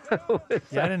 Yeah, I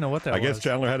didn't know what that was. I guess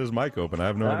Chandler had his mic open. I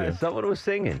have no idea. Someone was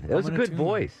singing. It was a good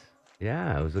voice.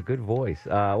 Yeah, it was a good voice.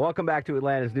 Welcome back to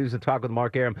Atlanta's News and Talk with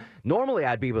Mark Aram. Normally,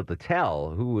 I'd be able to tell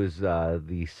who was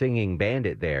the singing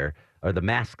bandit there, or the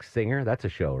masked singer. That's a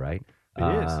show, right?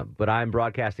 It is. But I'm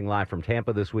broadcasting live from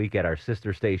Tampa this week at our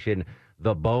sister station,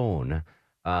 The Bone.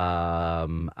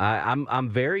 I'm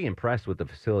very impressed with the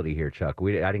facility here, Chuck. I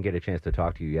didn't get a chance to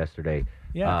talk to you yesterday.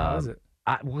 Yeah, how is it?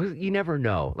 Well, you never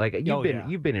know. Like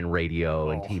you've been in radio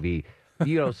and TV.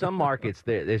 Some markets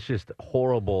it's just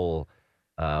horrible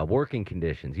working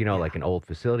conditions. Like an old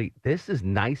facility. This is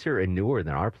nicer and newer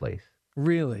than our place.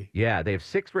 Really? Yeah, they have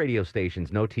 6 radio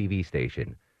stations, no TV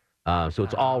station. So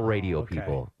it's all radio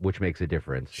people, which makes a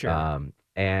difference. Sure.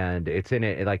 And it's in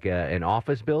an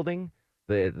office building,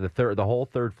 the whole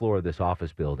 3rd floor of this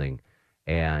office building,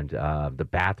 and the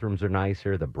bathrooms are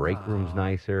nicer, the break room's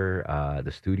nicer,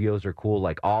 the studios are cool,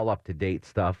 like all up to date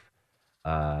stuff.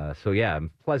 So yeah,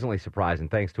 I'm pleasantly surprised, and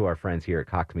thanks to our friends here at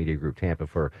Cox Media Group Tampa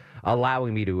for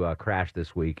allowing me to crash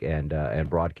this week and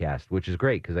broadcast, which is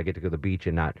great because I get to go to the beach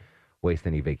and not waste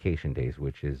any vacation days,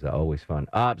 which is always fun.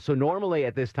 So normally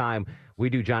at this time,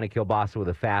 we do Johnny Kilbasa with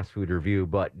a fast food review,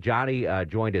 but Johnny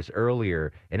joined us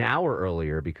an hour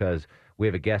earlier, because we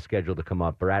have a guest scheduled to come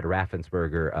up, Brad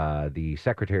Raffensperger, the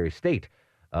Secretary of State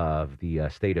of the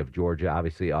state of Georgia,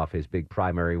 obviously off his big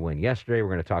primary win yesterday. We're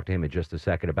going to talk to him in just a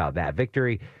second about that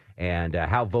victory and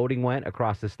how voting went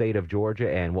across the state of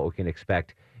Georgia and what we can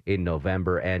expect in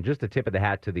November. And just a tip of the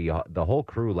hat to the whole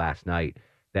crew last night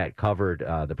that covered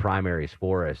the primaries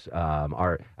for us.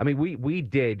 We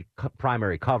did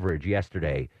primary coverage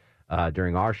yesterday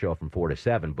during our show from 4 to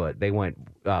 7, but they went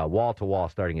wall to wall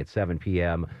starting at 7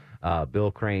 p.m. Bill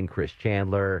Crane, Chris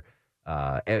Chandler,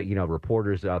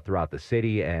 reporters throughout the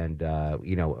city, and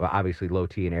obviously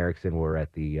Loti and Erickson were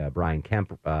at the Brian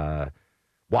Kemp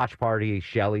watch party.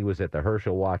 Shelley was at the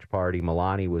Herschel watch party.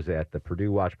 Milani was at the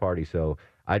Purdue watch party. So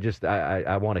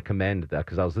I want to commend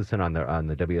because I was listening on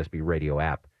the WSB radio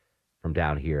app from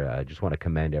down here. I just want to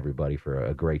commend everybody for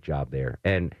a great job there.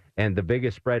 And the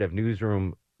biggest spread of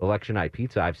newsroom election night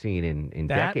pizza I've seen in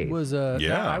decades.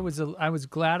 I was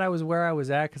glad I was where I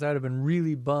was at, because I would have been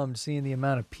really bummed seeing the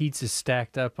amount of pizzas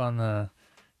stacked up on the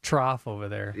trough over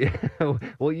there. Yeah.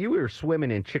 Well, you were swimming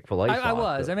in Chick-fil-A sauce. I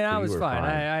was. So, I was fine.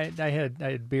 I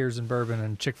had beers and bourbon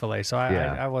and Chick-fil-A, so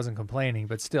I wasn't complaining.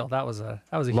 But still, that was a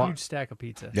huge stack of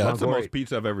pizza. Yeah, that's the most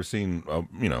pizza I've ever seen.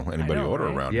 Anybody order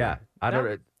around. Yeah,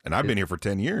 here. And I've been here for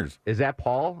 10 years. Is that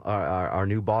Paul, our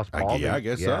new boss, Paul? I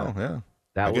guess so. Yeah.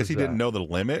 I guess he didn't know the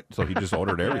limit, so he just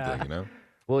ordered everything.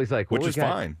 Well, he's like, which is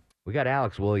fine. We got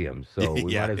Alex Williams, so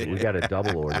we got a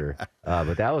double order.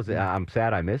 But that was, I'm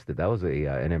sad I missed it. That was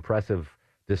an impressive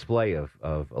display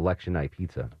of election night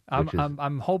pizza.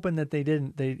 I'm hoping that they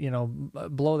didn't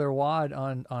blow their wad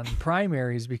on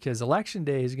primaries, because election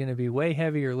day is going to be way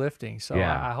heavier lifting. So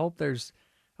I hope there's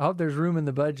room in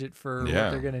the budget for what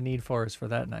they're going to need for us for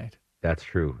that night. That's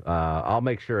true. I'll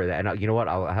make sure that, and you know what?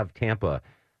 I'll have Tampa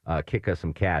kick us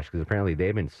some cash, because apparently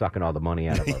they've been sucking all the money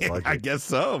out of our budget. I guess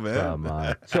so,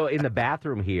 man. So in the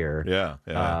bathroom here,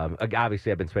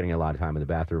 obviously I've been spending a lot of time in the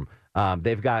bathroom.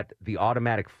 They've got the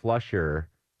automatic flusher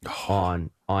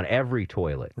on every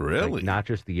toilet. Really? Like, not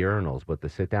just the urinals, but the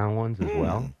sit-down ones as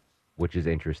well, which is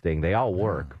interesting. They all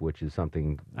work, which is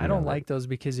something... I don't like those,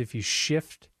 because if you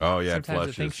shift, sometimes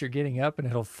it thinks you're getting up and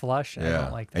it'll flush. And I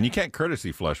don't like that. And you can't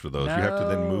courtesy flush with those. You have to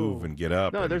then move and get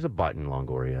up. No, there's a button,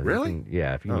 Longoria. Really?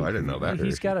 If you I didn't know that.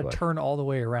 He's got to turn all the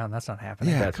way around. That's not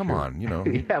happening. Yeah, That's come true.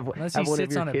 on. Unless he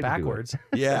sits on it backwards.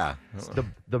 Yeah.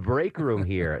 The break room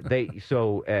here,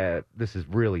 this is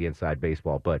really inside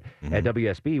baseball, but at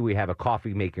WSB we have a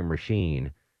coffee making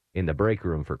machine in the break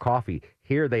room for coffee.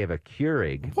 Here they have a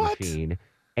Keurig machine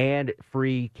and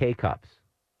free K-Cups.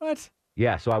 What?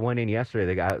 Yeah, so I went in yesterday.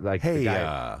 They got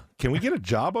can we get a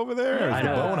job over there? Is the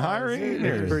Bone hiring?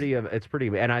 It's pretty.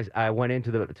 And I went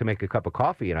into to make a cup of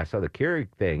coffee, and I saw the Keurig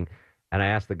thing, and I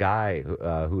asked the guy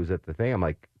who was at the thing. I'm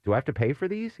like, "Do I have to pay for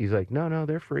these?" He's like, "No,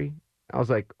 they're free." I was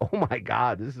like, "Oh my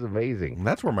God, this is amazing."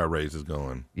 That's where my raise is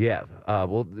going. Yeah.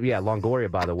 Longoria,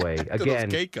 by the way, again,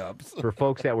 K-Cups. for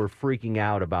folks that were freaking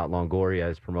out about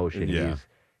Longoria's promotion,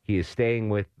 he is staying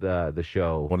with the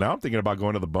show. Well, now I'm thinking about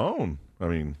going to the Bone. I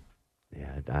mean.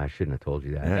 Yeah, I shouldn't have told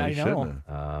you that. Yeah, I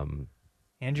know.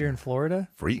 And you're in Florida?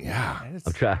 Free, yeah.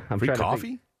 I'm trying free to coffee?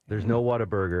 Think. There's no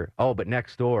Whataburger. Oh, but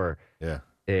next door,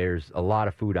 there's a lot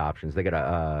of food options. They got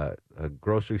a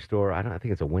grocery store. I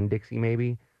think it's a Winn-Dixie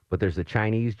maybe, but there's a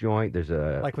Chinese joint. There's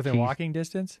a like within walking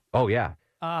distance. Oh yeah,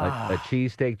 a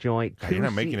cheesesteak joint. You're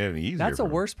not making it any easier. That's the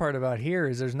worst part about here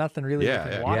is there's nothing really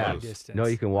within walking distance. No,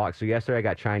 you can walk. So yesterday I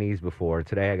got Chinese before.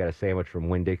 Today I got a sandwich from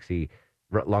Winn-Dixie.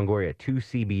 Longoria, 2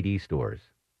 CBD stores.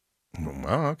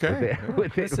 Oh, okay.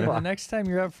 Listen, the next time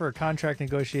you're up for a contract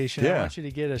negotiation, I want you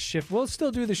to get a shift. We'll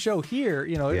still do the show here.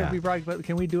 It'll be broad, but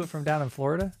can we do it from down in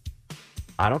Florida?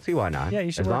 I don't see why not. Yeah,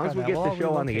 you should. As long as we get the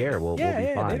show on the air, we'll be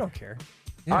fine. They don't care.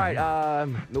 All right,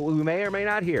 we may or may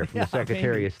not hear from the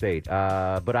Secretary of State,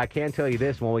 but I can tell you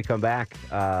this: when we come back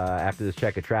after this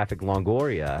check of traffic,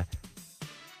 Longoria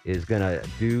is going to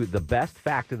do the best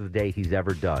fact of the day he's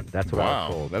ever done. That's what I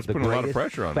was told. That's putting a lot of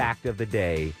pressure on him. Fact of the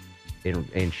day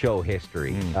in show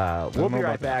history. We'll be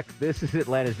right back. This is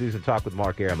Atlanta's News and Talk with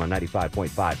Mark Aram on 95.5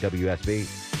 WSB.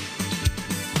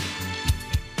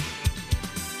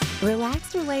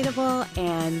 Relaxed, relatable,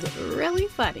 and really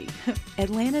funny.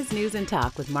 Atlanta's News and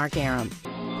Talk with Mark Aram.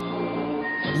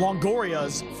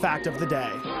 Longoria's Fact of the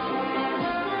Day.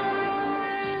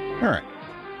 All right.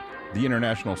 The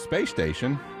International Space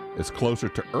Station is closer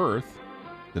to Earth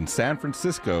than San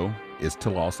Francisco is to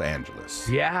Los Angeles.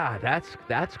 Yeah,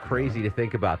 that's crazy to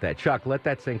think about that. Chuck, let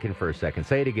that sink in for a second.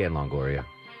 Say it again, Longoria.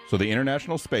 So the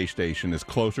International Space Station is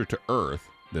closer to Earth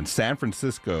than San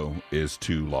Francisco is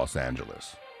to Los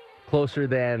Angeles. Closer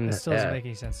than... That still doesn't make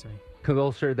any sense to me.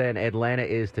 Closer than Atlanta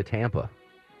is to Tampa.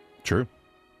 True.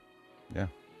 Yeah.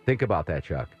 Think about that,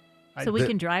 Chuck. So we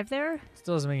can drive there?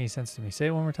 Still doesn't make any sense to me. Say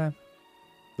it one more time.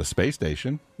 The space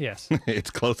station. Yes. It's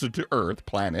closer to Earth, the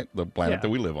planet that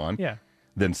we live on. Yeah.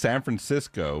 Than San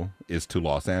Francisco is to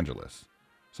Los Angeles.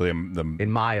 So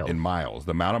in miles. In miles.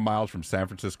 The amount of miles from San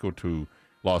Francisco to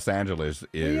Los Angeles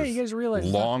is you guys realize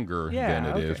longer than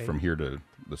it is from here to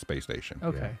the space station.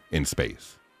 Okay. In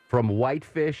space. From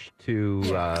Whitefish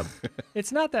to...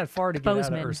 it's not that far to get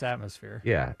out of Earth's atmosphere.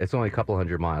 Yeah, it's only a couple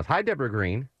hundred miles. Hi, Deborah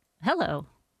Green. Hello.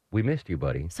 We missed you,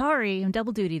 buddy. Sorry, I'm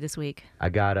double duty this week. I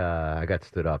got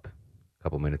stood up a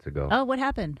couple minutes ago. Oh, what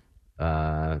happened?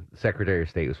 Secretary of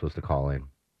State was supposed to call in.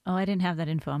 Oh, I didn't have that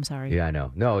info. I'm sorry. Yeah, I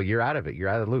know. No, you're out of it. You're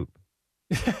out of the loop.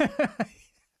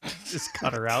 Just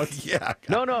cut her out. Yeah.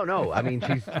 No. I mean,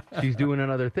 she's doing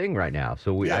another thing right now.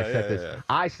 So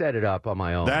I set it up on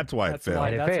my own. That's why it failed.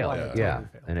 And it failed.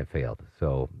 And it failed.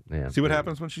 So yeah. See what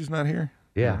happens when she's not here?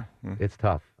 Yeah. It's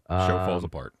tough. Show falls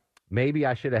apart. Maybe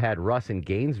I should have had Russ in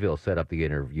Gainesville set up the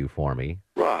interview for me.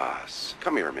 Russ,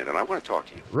 come here a minute. I want to talk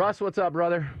to you. Russ, what's up,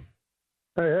 brother?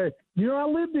 Hey. I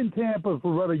lived in Tampa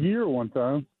for about a year one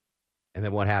time. And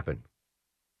then what happened?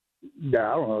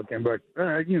 Yeah, I don't know. I came back.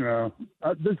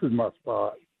 This is my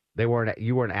spot.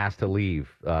 You weren't asked to leave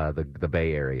the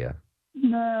Bay Area.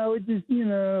 No, it just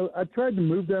I tried to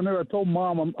move down there. I told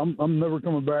Mom I'm never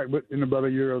coming back. But in about a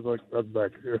year, I was like, I'm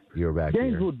back here. You're back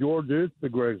Gainesville, Georgia. It's the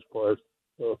greatest place.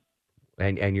 So.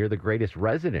 And you're the greatest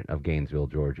resident of Gainesville,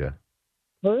 Georgia.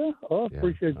 Oh yeah, I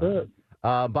appreciate that.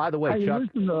 By the way, Chuck.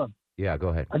 Listen, yeah, go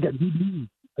ahead. I got good news.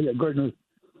 I got great news.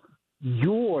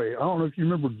 Joy. I don't know if you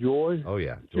remember Joy. Oh,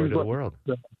 yeah. Joy to the world.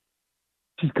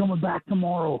 She's coming back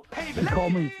tomorrow. They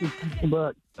called me. She's coming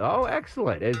back. Oh,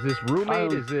 excellent. Is this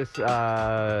roommate? Is this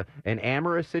an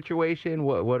amorous situation?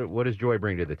 What does Joy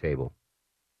bring to the table?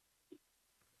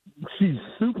 She's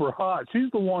super hot.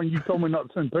 She's the one you told me not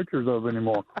to send pictures of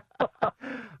anymore.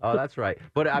 Oh, that's right.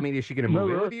 But, I mean, is she going to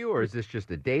move in with you, or is this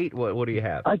just a date? What do you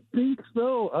have? I think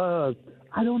so.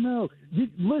 I don't know.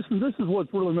 Listen, this is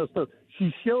what's really messed up.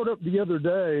 She showed up the other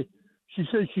day. She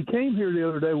said she came here the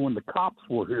other day when the cops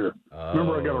were here.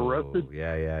 Remember I got arrested?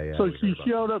 Yeah. So she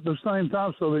showed up the same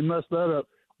time, so they messed that up.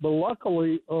 But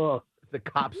luckily... the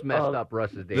cops messed up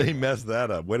Russ's date. They messed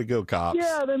that up. Way to go, cops.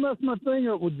 Yeah, they messed my thing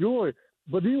up with Joy.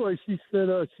 But anyway, she said,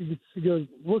 she goes,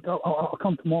 look, I'll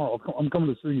come tomorrow. I'm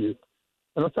coming to see you.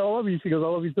 And I said, I love you. She goes, I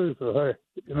love you too. So, hey,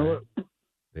 you know what?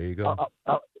 There you go.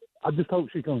 I just hope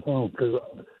she comes home because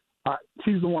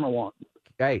She's the one I want.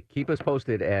 Hey, keep us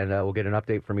posted, and we'll get an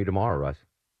update from you tomorrow, Russ.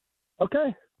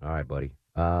 Okay. All right, buddy.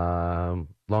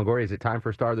 Longoria, is it time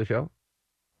for Star of the Show?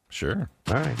 Sure.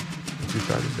 All right. Let's do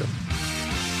Star of the Show.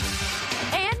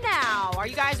 And now, are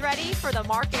you guys ready for the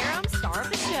Mark Arum Star of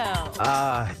the Show?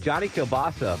 Johnny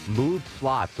Kilbasa moved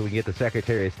slots so we can get the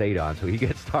Secretary of State on, so he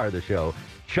gets Star of the Show.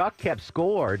 Chuck kept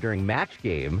score during match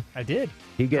game. I did.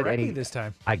 He get correctly any this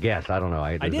time? I guess. I don't know.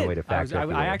 There's no way to fact check.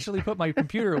 I actually put my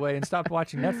computer away and stopped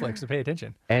watching Netflix to pay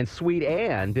attention. And Sweet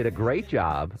Ann did a great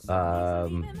job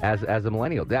as a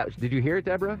millennial. Did you hear it,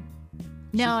 Deborah?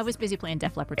 No, I was busy playing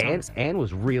Def Leppard songs. Ann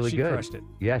was really good. She crushed it.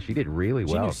 Yeah, she did really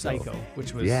well. She knew Psycho,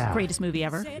 which was greatest movie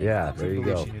ever. Yeah, there you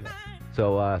go.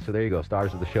 So there you go.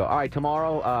 Stars of the show. All right,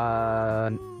 tomorrow.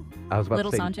 I was about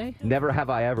Little to say, Sanjay? Never Have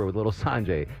I Ever with Little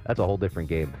Sanjay. That's a whole different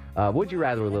game. Would You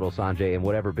Rather with Little Sanjay, and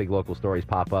whatever big local stories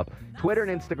pop up. Twitter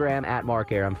and Instagram at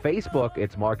Mark Arum. Facebook,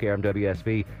 it's Mark Arum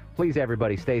WSV. Please,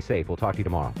 everybody, stay safe. We'll talk to you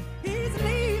tomorrow. He's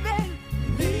leaving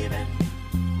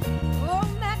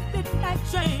on that midnight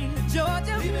train to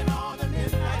Georgia. Leaving on the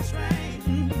midnight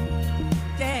train.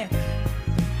 Yeah.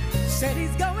 Said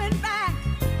he's going back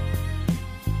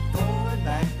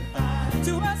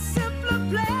to a simpler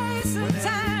place and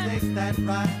time. That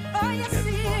right. Oh, yes,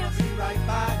 he is. Right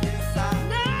by his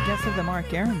side. Guests of the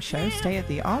Mark Arum Show stay at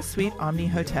the All Suite Omni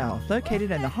Hotel,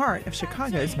 located in the heart of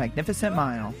Chicago's Magnificent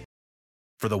Mile.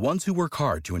 For the ones who work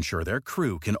hard to ensure their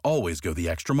crew can always go the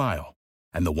extra mile,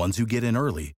 and the ones who get in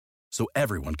early so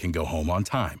everyone can go home on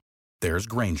time, there's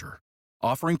Grainger,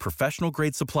 offering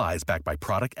professional-grade supplies backed by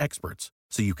product experts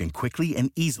so you can quickly and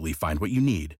easily find what you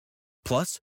need.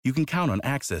 Plus, you can count on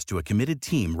access to a committed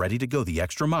team ready to go the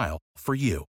extra mile for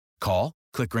you. Call,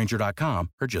 click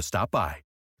Grainger.com, or just stop by.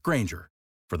 Grainger,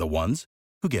 for the ones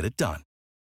who get it done.